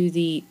adds to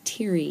the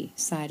teary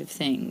side of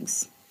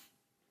things.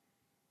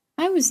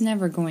 I was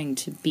never going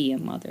to be a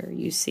mother,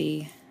 you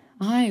see.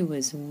 I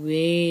was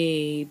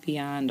way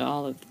beyond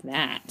all of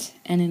that,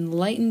 an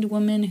enlightened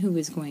woman who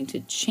was going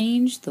to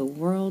change the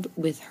world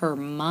with her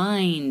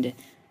mind.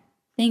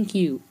 Thank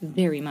you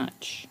very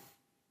much.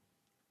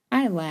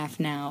 I laugh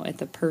now at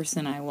the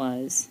person I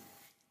was,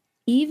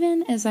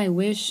 even as I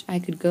wish I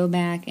could go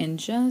back and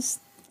just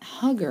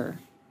hug her.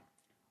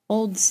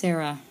 Old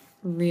Sarah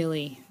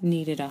really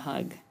needed a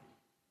hug.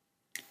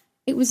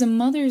 It was a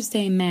Mother's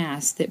Day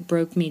Mass that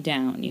broke me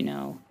down, you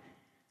know.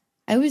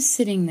 I was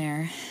sitting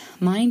there,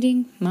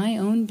 minding my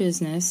own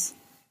business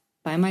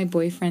by my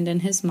boyfriend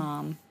and his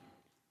mom,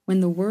 when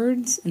the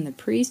words in the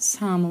priest's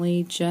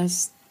homily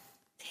just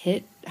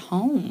hit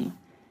home.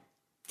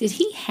 Did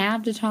he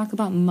have to talk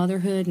about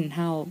motherhood and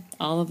how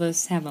all of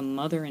us have a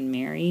mother in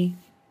Mary?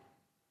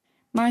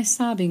 My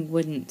sobbing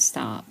wouldn't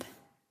stop.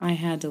 I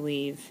had to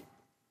leave.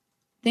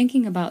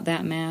 Thinking about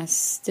that Mass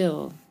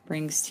still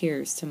brings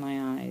tears to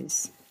my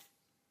eyes.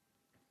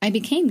 I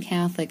became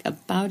Catholic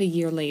about a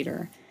year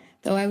later,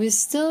 though I was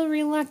still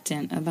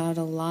reluctant about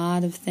a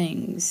lot of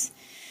things.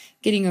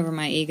 Getting over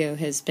my ego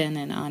has been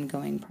an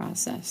ongoing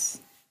process.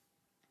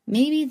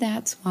 Maybe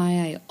that's why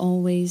I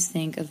always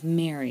think of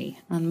Mary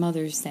on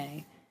Mother's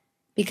Day,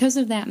 because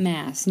of that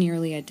Mass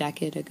nearly a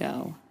decade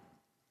ago.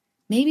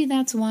 Maybe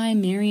that's why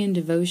Marian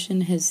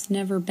devotion has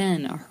never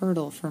been a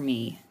hurdle for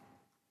me.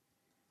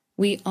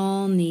 We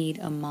all need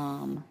a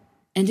mom,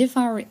 and if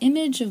our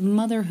image of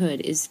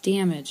motherhood is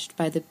damaged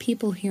by the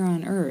people here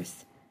on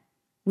earth,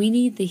 we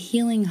need the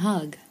healing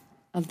hug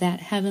of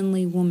that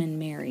heavenly woman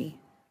Mary.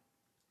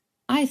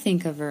 I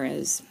think of her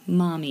as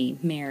Mommy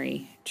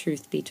Mary,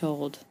 truth be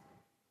told.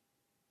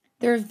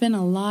 There have been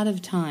a lot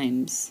of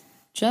times,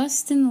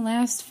 just in the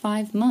last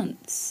 5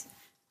 months,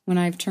 when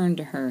I've turned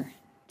to her,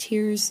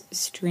 tears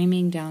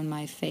streaming down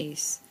my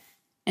face,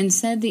 and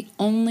said the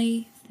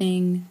only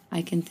thing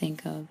I can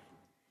think of,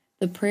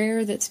 the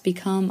prayer that's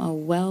become a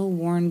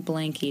well-worn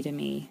blankie to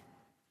me,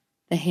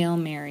 the Hail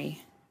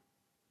Mary.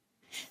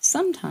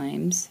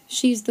 Sometimes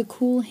she's the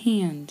cool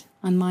hand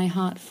on my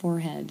hot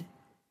forehead,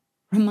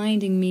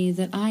 reminding me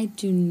that I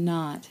do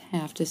not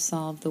have to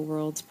solve the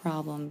world's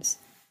problems,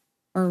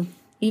 or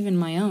even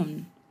my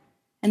own,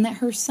 and that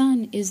her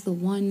Son is the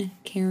one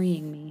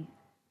carrying me.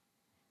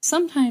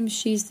 Sometimes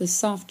she's the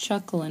soft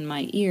chuckle in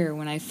my ear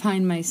when I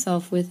find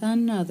myself with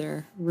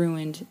another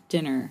ruined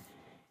dinner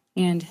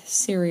and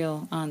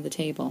cereal on the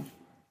table.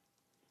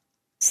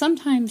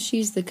 Sometimes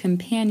she's the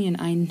companion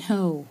I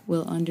know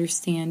will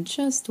understand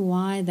just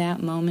why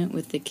that moment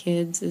with the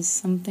kids is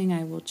something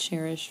I will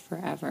cherish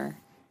forever.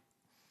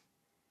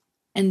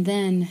 And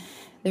then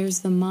there's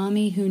the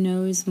mommy who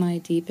knows my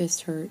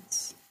deepest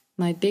hurts,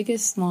 my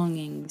biggest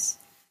longings,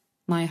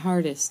 my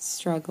hardest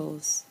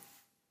struggles.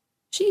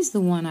 She's the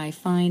one I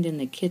find in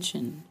the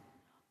kitchen,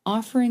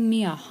 offering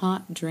me a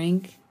hot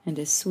drink and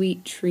a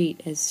sweet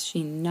treat as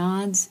she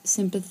nods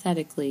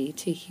sympathetically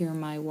to hear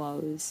my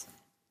woes.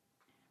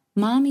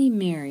 Mommy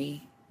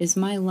Mary is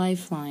my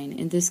lifeline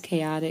in this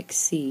chaotic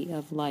sea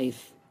of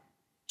life.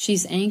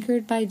 She's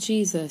anchored by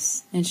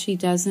Jesus, and she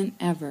doesn't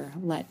ever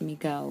let me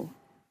go,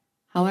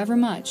 however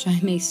much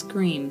I may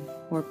scream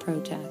or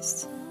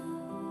protest.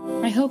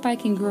 I hope I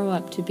can grow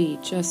up to be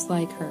just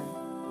like her,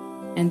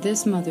 and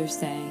this Mother's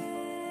Day,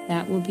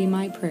 that will be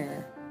my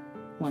prayer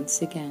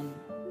once again.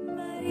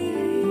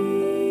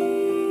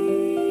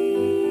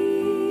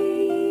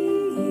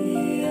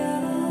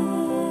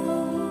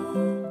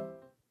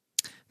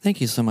 Thank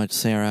you so much,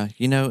 Sarah.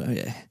 You know,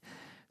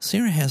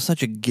 Sarah has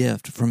such a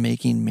gift for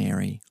making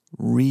Mary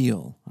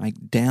real,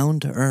 like down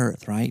to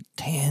earth, right?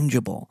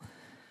 Tangible.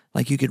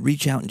 Like you could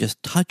reach out and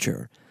just touch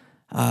her.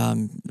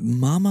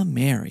 Mama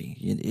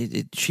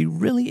Mary, she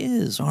really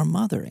is our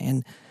mother.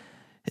 And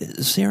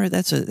Sarah,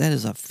 that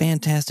is a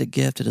fantastic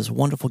gift. It is a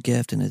wonderful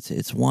gift, and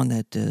it's one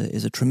that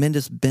is a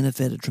tremendous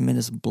benefit, a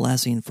tremendous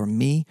blessing for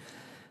me.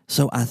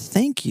 So I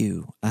thank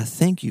you. I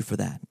thank you for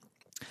that.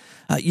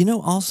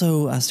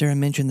 Also, Sarah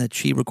mentioned that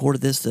she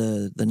recorded this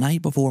the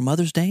night before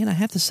Mother's Day, and I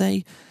have to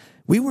say,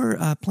 we were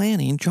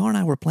Char and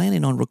I were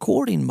planning on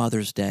recording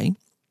Mother's Day,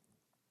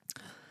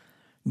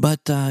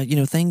 but,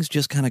 things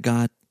just kind of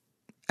got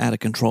out of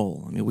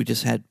control. I mean, we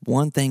just had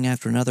one thing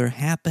after another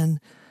happen,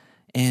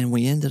 and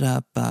we ended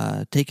up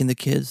taking the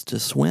kids to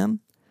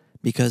swim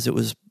because it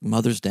was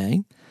Mother's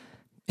Day,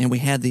 and we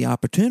had the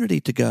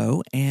opportunity to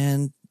go,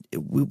 and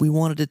we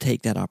wanted to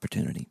take that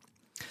opportunity.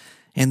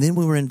 And then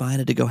we were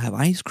invited to go have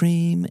ice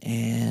cream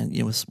and,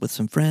 with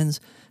some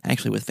friends,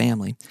 actually with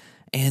family.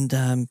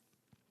 And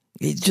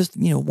it's just,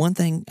 one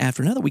thing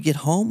after another. We get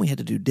home, we had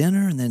to do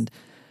dinner, and then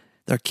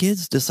our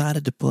kids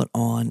decided to put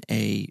on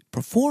a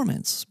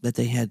performance that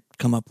they had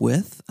come up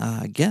with,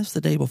 I guess,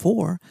 the day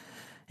before.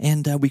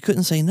 And we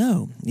couldn't say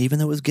no, even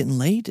though it was getting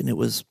late and it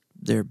was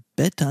their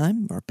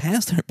bedtime or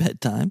past their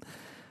bedtime.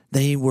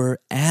 They were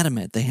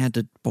adamant they had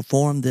to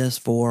perform this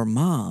for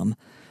Mom.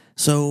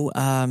 So,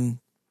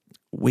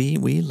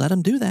 we let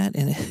them do that,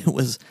 and it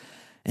was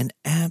an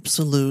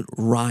absolute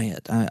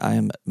riot.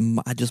 I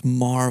just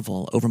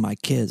marvel over my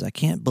kids. I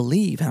can't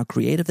believe how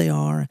creative they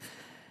are,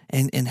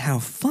 and how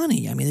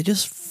funny. I mean, they're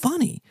just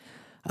funny.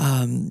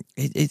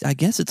 I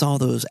guess it's all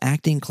those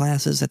acting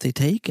classes that they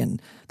take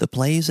and the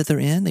plays that they're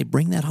in. They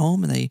bring that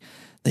home and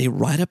they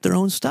write up their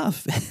own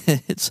stuff.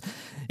 It's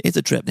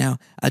a trip. Now,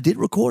 I did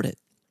record it,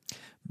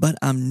 but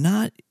I'm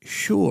not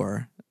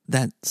sure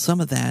that some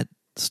of that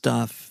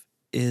stuff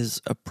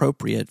is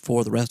appropriate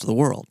for the rest of the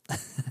world.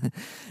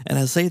 And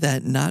I say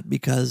that not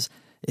because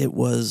it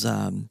was,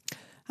 I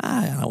don't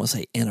want to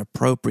say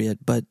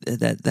inappropriate, but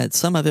that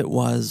some of it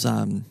was,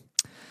 I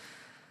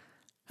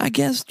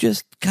guess,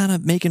 just kind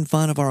of making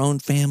fun of our own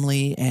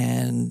family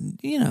and,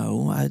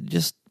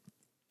 just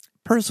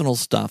personal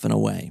stuff in a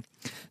way.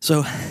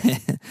 So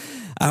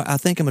I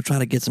think I'm going to try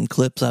to get some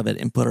clips of it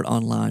and put it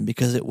online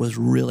because it was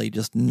really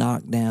just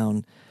knock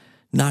you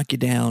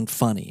down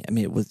funny. I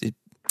mean,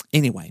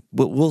 anyway,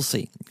 we'll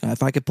see.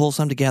 If I could pull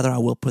some together, I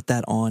will put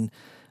that on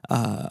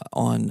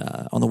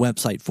the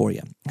website for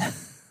you.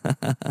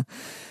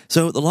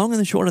 So the long and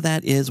the short of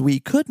that is we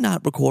could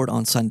not record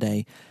on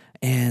Sunday,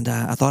 and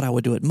I thought I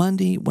would do it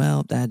Monday.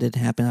 Well, that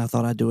didn't happen. I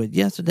thought I'd do it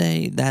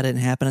yesterday. That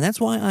didn't happen, and that's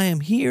why I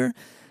am here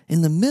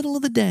in the middle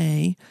of the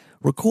day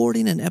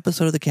recording an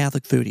episode of The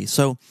Catholic Foodie.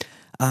 So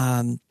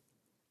I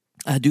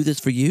do this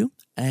for you,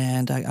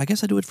 and I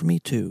guess I do it for me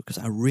too because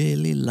I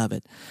really love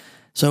it.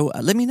 So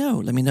let me know.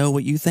 Let me know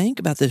what you think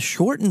about this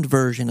shortened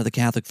version of The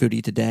Catholic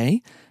Foodie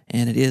today.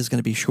 And it is going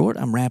to be short.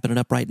 I'm wrapping it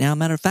up right now,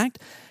 matter of fact.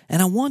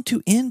 And I want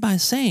to end by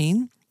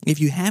saying,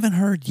 if you haven't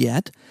heard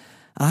yet,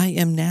 I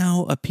am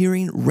now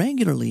appearing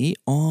regularly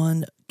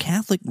on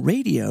Catholic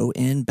radio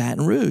in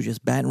Baton Rouge. It's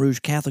Baton Rouge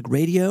Catholic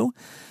Radio,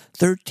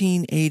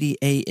 1380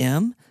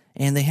 AM.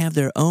 And they have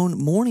their own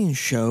morning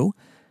show.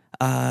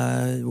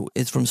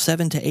 It's from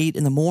 7 to 8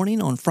 in the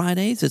morning on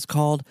Fridays. It's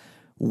called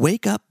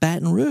Wake Up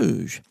Baton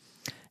Rouge.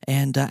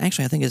 And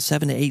actually, I think it's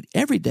 7 to 8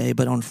 every day,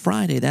 but on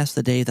Friday, that's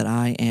the day that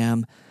I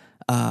am,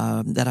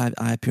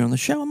 I appear on the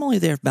show. I'm only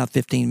there for about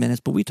 15 minutes,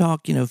 but we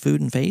talk,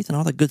 food and faith and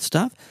all that good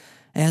stuff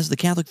as the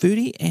Catholic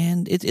Foodie,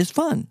 and it's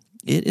fun.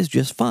 It is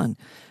just fun.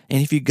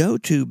 And if you go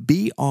to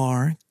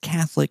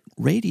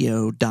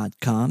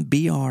brcatholicradio.com,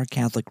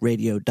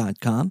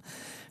 brcatholicradio.com,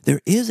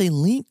 there is a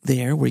link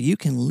there where you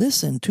can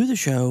listen to the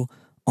show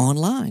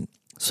online.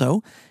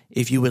 So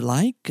if you would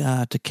like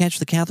to catch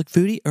the Catholic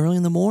Foodie early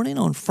in the morning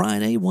on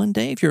Friday one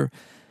day, if you're,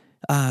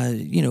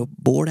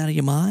 bored out of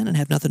your mind and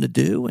have nothing to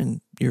do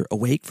and you're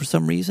awake for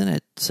some reason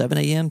at 7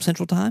 a.m.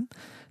 Central Time,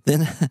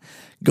 then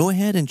go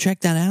ahead and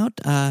check that out.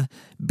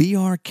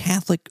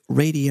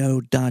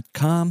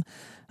 brcatholicradio.com.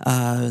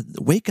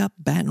 Wake Up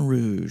Baton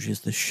Rouge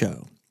is the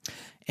show.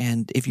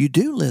 And if you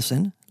do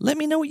listen, let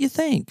me know what you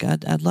think.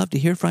 I'd love to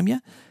hear from you.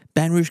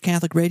 Baton Rouge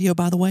Catholic Radio,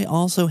 by the way,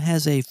 also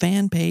has a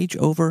fan page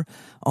over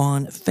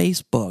on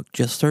Facebook.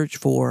 Just search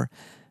for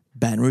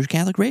Baton Rouge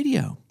Catholic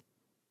Radio.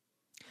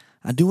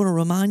 I do want to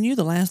remind you,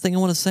 the last thing I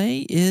want to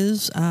say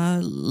is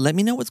let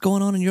me know what's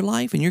going on in your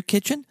life, in your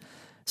kitchen.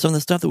 Some of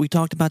the stuff that we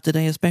talked about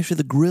today, especially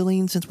the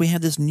grilling, since we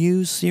have this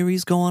new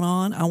series going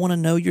on. I want to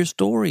know your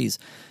stories.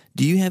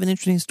 Do you have an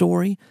interesting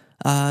story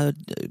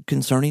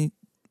concerning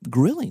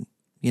grilling?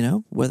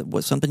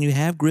 What something you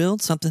have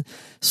grilled, some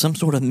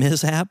sort of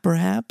mishap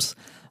perhaps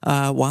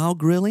while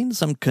grilling,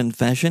 some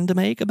confession to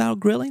make about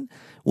grilling,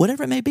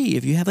 whatever it may be.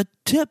 If you have a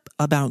tip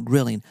about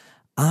grilling,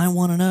 I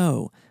want to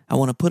know. I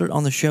want to put it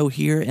on the show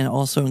here and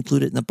also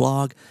include it in the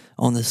blog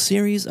on the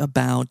series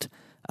about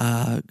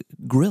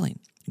grilling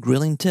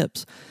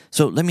tips.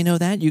 So let me know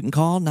that. You can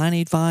call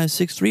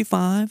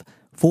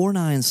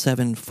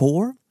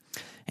 985-635-4974.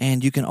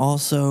 And you can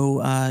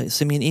also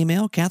send me an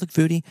email,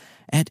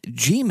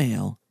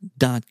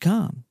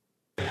 catholicfoodie@gmail.com.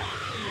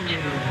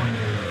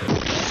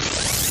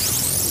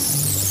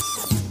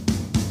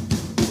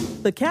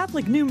 The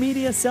Catholic New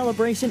Media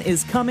Celebration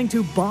is coming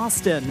to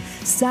Boston,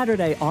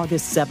 Saturday,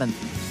 August 7th.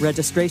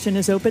 Registration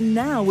is open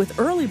now with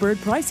early bird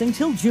pricing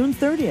till June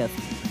 30th.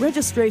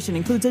 Registration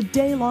includes a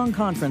day-long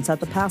conference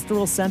at the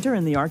Pastoral Center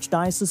in the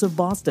Archdiocese of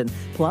Boston,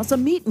 plus a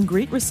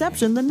meet-and-greet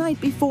reception the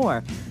night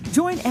before.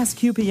 Join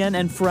SQPN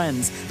and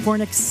friends for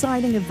an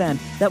exciting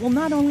event that will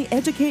not only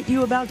educate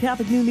you about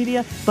Catholic New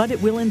Media, but it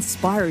will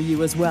inspire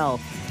you as well.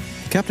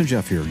 Captain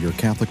Jeff here, your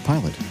Catholic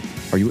pilot.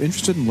 Are you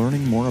interested in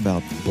learning more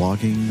about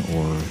blogging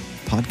or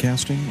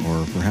podcasting,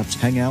 or perhaps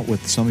hang out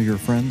with some of your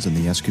friends in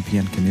the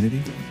SQPN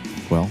community?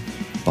 Well,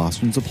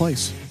 Boston's a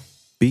place.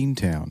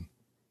 Beantown.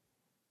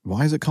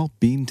 Why is it called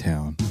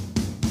Beantown?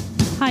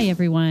 Hi,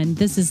 everyone.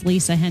 This is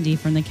Lisa Hendy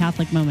from the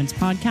Catholic Moments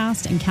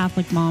podcast and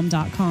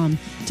CatholicMom.com,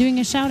 doing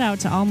a shout out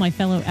to all my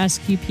fellow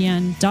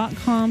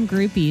SQPN.com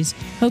groupies.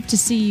 Hope to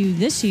see you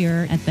this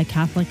year at the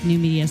Catholic New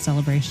Media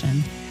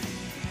Celebration.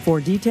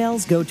 For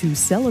details, go to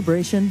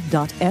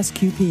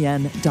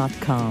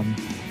celebration.sqpn.com.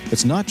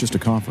 It's not just a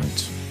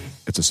conference,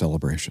 it's a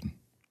celebration.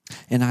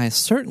 And I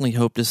certainly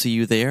hope to see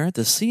you there at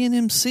the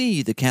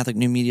CNMC, the Catholic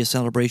New Media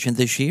Celebration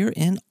this year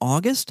in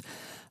August.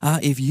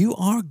 If you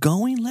are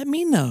going, let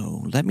me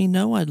know. Let me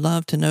know. I'd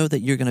love to know that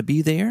you're going to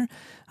be there.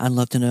 I'd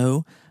love to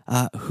know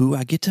who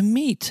I get to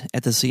meet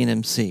at the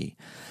CNMC.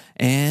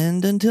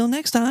 And until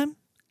next time,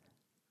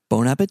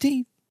 bon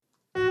appetit.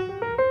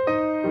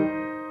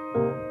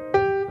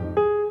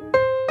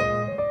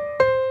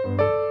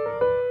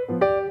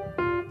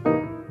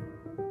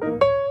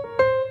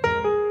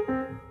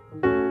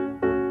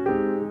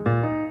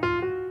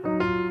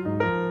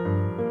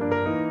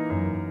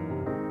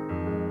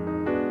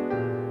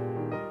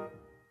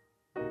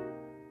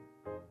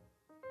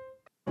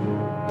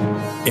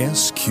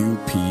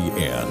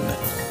 SQPN,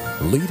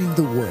 leading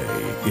the way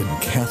in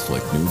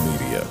Catholic New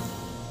Media.